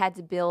 We had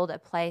to build a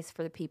place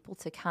for the people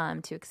to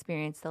come to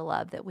experience the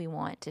love that we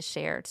want to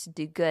share, to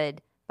do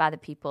good by the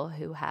people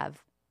who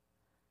have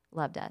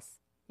loved us.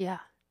 Yeah.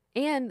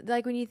 And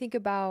like when you think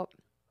about,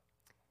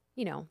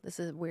 you know, this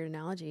is a weird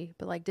analogy,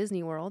 but like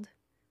Disney World,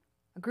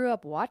 I grew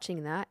up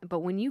watching that, but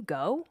when you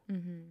go,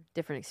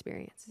 different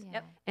experience.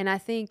 Yep. And I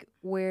think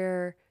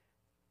where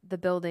the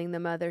building, the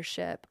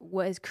MotherSHIP,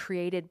 was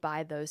created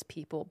by those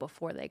people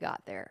before they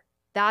got there.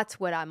 That's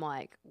what I'm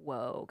like,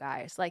 whoa,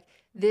 guys. Like,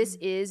 this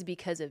is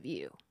because of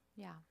you.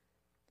 Yeah.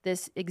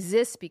 This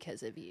exists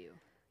because of you,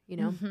 you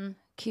know?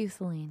 Cue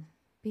Celine.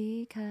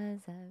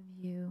 Because of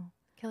you.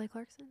 Kelly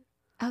Clarkson?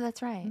 Oh,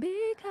 that's right.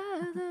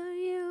 Because of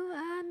you,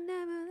 I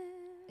never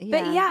lived.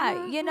 But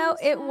yeah, you know,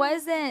 it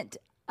wasn't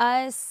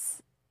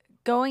us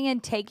going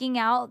and taking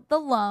out the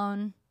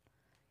loan,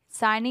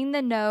 signing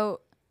the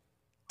note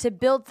to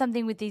build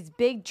something with these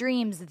big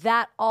dreams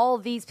that all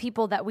these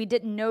people that we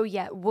didn't know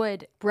yet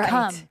would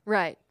come.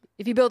 Right.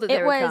 If you build it,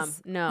 they would come.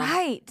 No.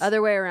 Right. Other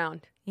way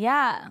around.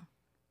 Yeah.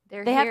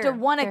 They're They have to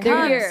want to They're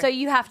come, here. so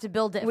you have to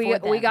build it We for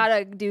them. we got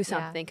to do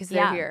something because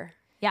they're Yeah. here.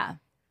 Yeah.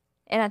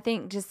 And I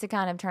think just to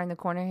kind of turn the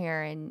corner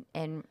here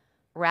and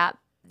wrap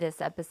this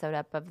episode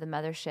up of the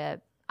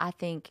MotherSHIP, I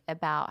think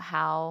about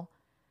how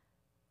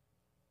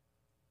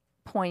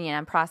poignant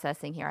I'm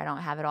processing here. I don't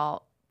have it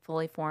all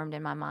fully formed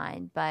in my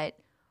mind, but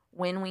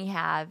when we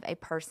have a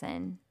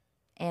person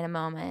and a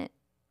moment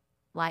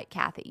like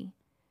Kathy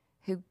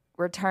who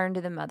returned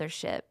to the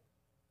MotherSHIP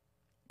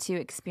to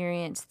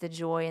experience the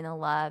joy and the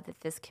love that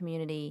this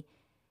community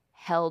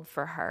held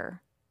for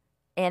her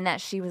and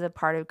that she was a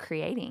part of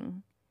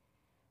creating,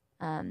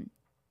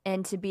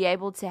 and to be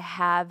able to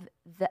have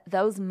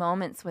those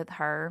moments with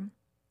her,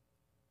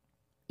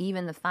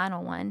 even the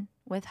final one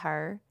with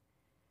her,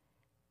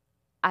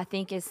 I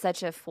think is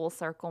such a full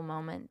circle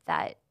moment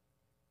that,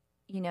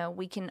 you know,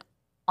 we can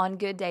on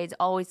good days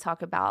always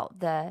talk about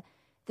the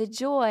the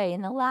joy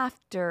and the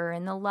laughter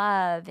and the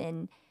love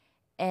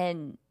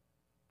and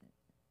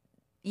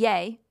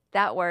yay,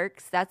 that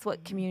works. That's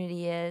what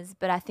community is.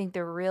 But I think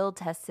the real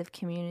test of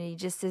community,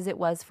 just as it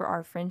was for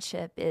our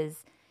friendship,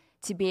 is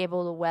to be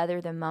able to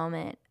weather the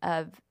moment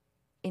of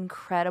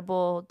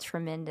incredible,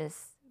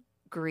 tremendous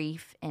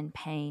grief and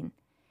pain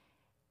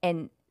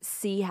and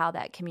see how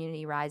that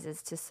community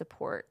rises to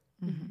support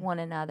one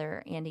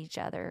another and each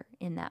other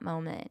in that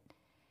moment.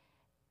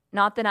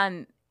 Not that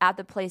I'm at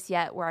the place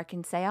yet where I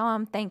can say, oh,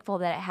 I'm thankful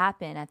that it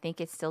happened. I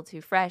think it's still too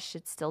fresh.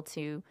 It's still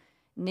too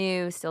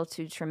new, still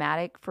too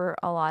traumatic for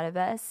a lot of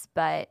us.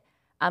 But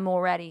I'm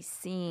already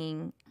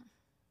seeing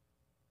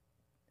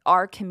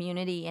our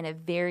community in a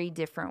very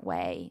different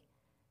way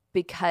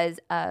because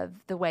of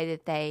the way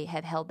that they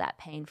have held that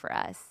pain for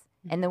us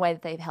and the way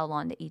that they've held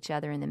on to each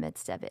other in the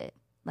midst of it.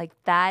 Like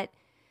that,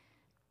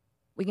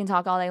 we can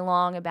talk all day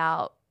long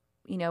about,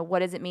 you know, what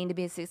does it mean to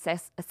be a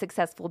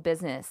successful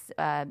business?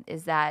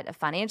 Is that a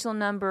financial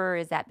number?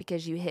 Is that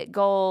because you hit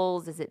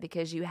goals? Is it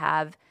because you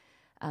have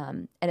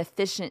an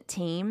efficient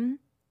team?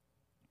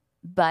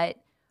 But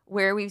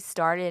where we've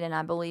started, and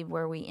I believe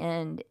where we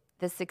end,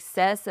 the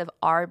success of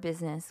our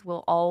business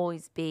will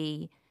always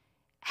be,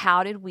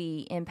 how did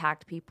we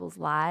impact people's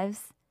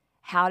lives?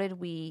 How did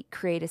we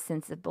create a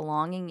sense of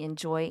belonging in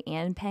joy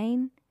and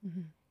pain?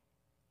 Mm-hmm.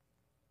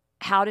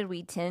 How did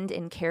we tend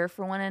and care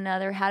for one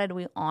another? How did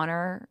we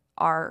honor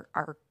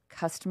our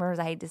customers?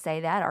 I hate to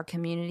say that, our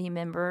community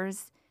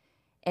members.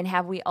 And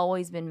have we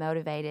always been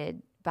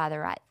motivated by the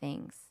right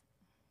things?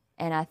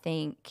 And I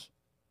think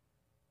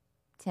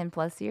 10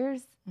 plus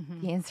years,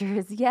 the answer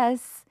is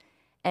yes.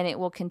 And it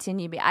will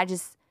continue to be.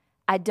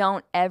 I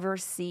don't ever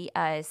see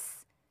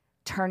us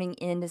turning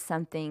into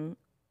something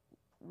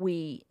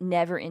we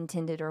never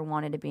intended or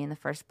wanted to be in the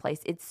first place.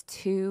 It's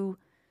too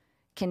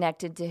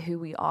connected to who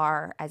we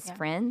are as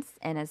friends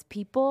and as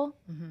people.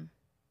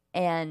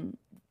 And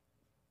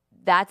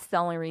that's the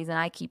only reason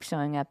I keep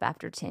showing up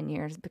after 10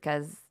 years,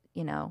 because,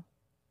 you know,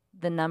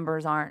 the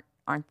numbers aren't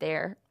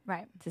there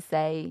to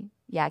say,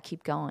 yeah,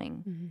 keep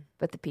going.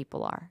 But the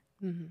people are.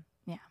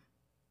 Yeah.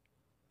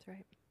 That's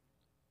right.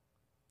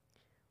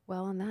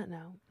 Well, on that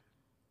note,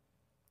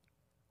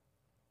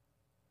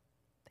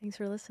 thanks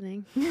for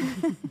listening.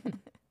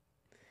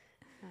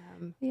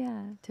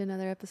 To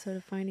another episode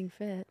of Finding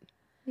Fit.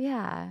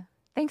 Yeah.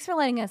 Thanks for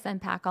letting us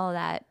unpack all of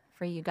that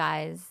for you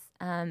guys.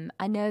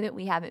 I know that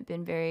we haven't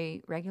been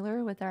very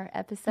regular with our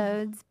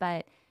episodes,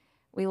 but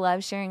we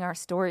love sharing our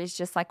stories,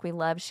 just like we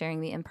love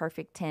sharing the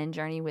Imperfect 10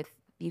 journey with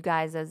you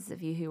guys, those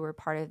of you who were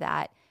part of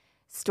that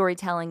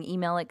storytelling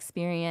email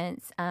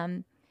experience.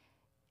 And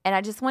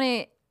I just want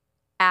to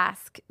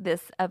ask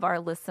this of our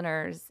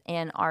listeners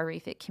and our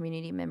REFIT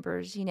community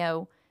members. You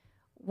know,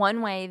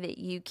 one way that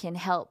you can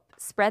help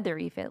spread the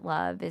REFIT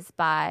love is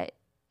by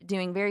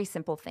doing very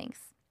simple things: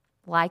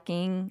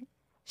 liking,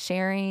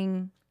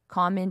 sharing,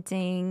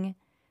 commenting,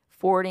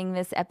 forwarding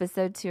this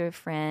episode to a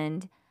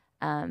friend,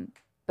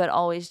 but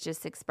always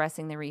just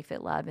expressing the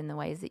REFIT love in the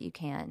ways that you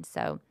can.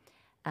 So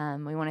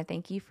we want to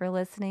thank you for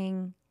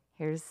listening.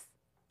 Here's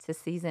to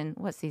season.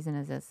 What season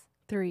is this?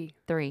 3.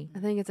 I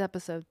think it's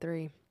episode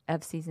 3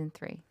 of season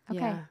 3. Okay.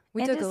 Yeah.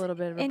 We took a little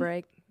bit of a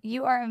break.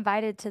 You are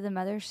invited to the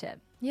MotherSHIP.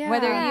 Yeah.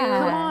 Whether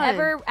you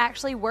ever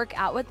actually work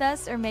out with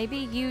us, or maybe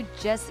you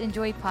just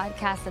enjoy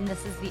podcasts and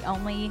this is the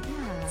only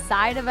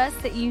side of us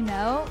that you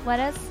know, let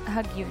us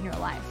hug you in your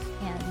life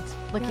and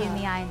look you in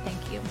the eye and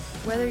thank you.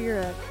 Whether you're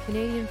a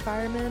Canadian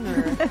fireman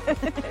or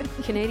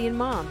a Canadian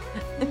mom.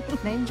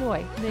 Name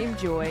Joy.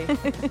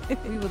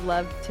 We would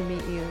love to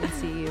meet you and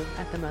see you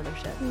at the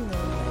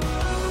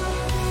MotherSHIP.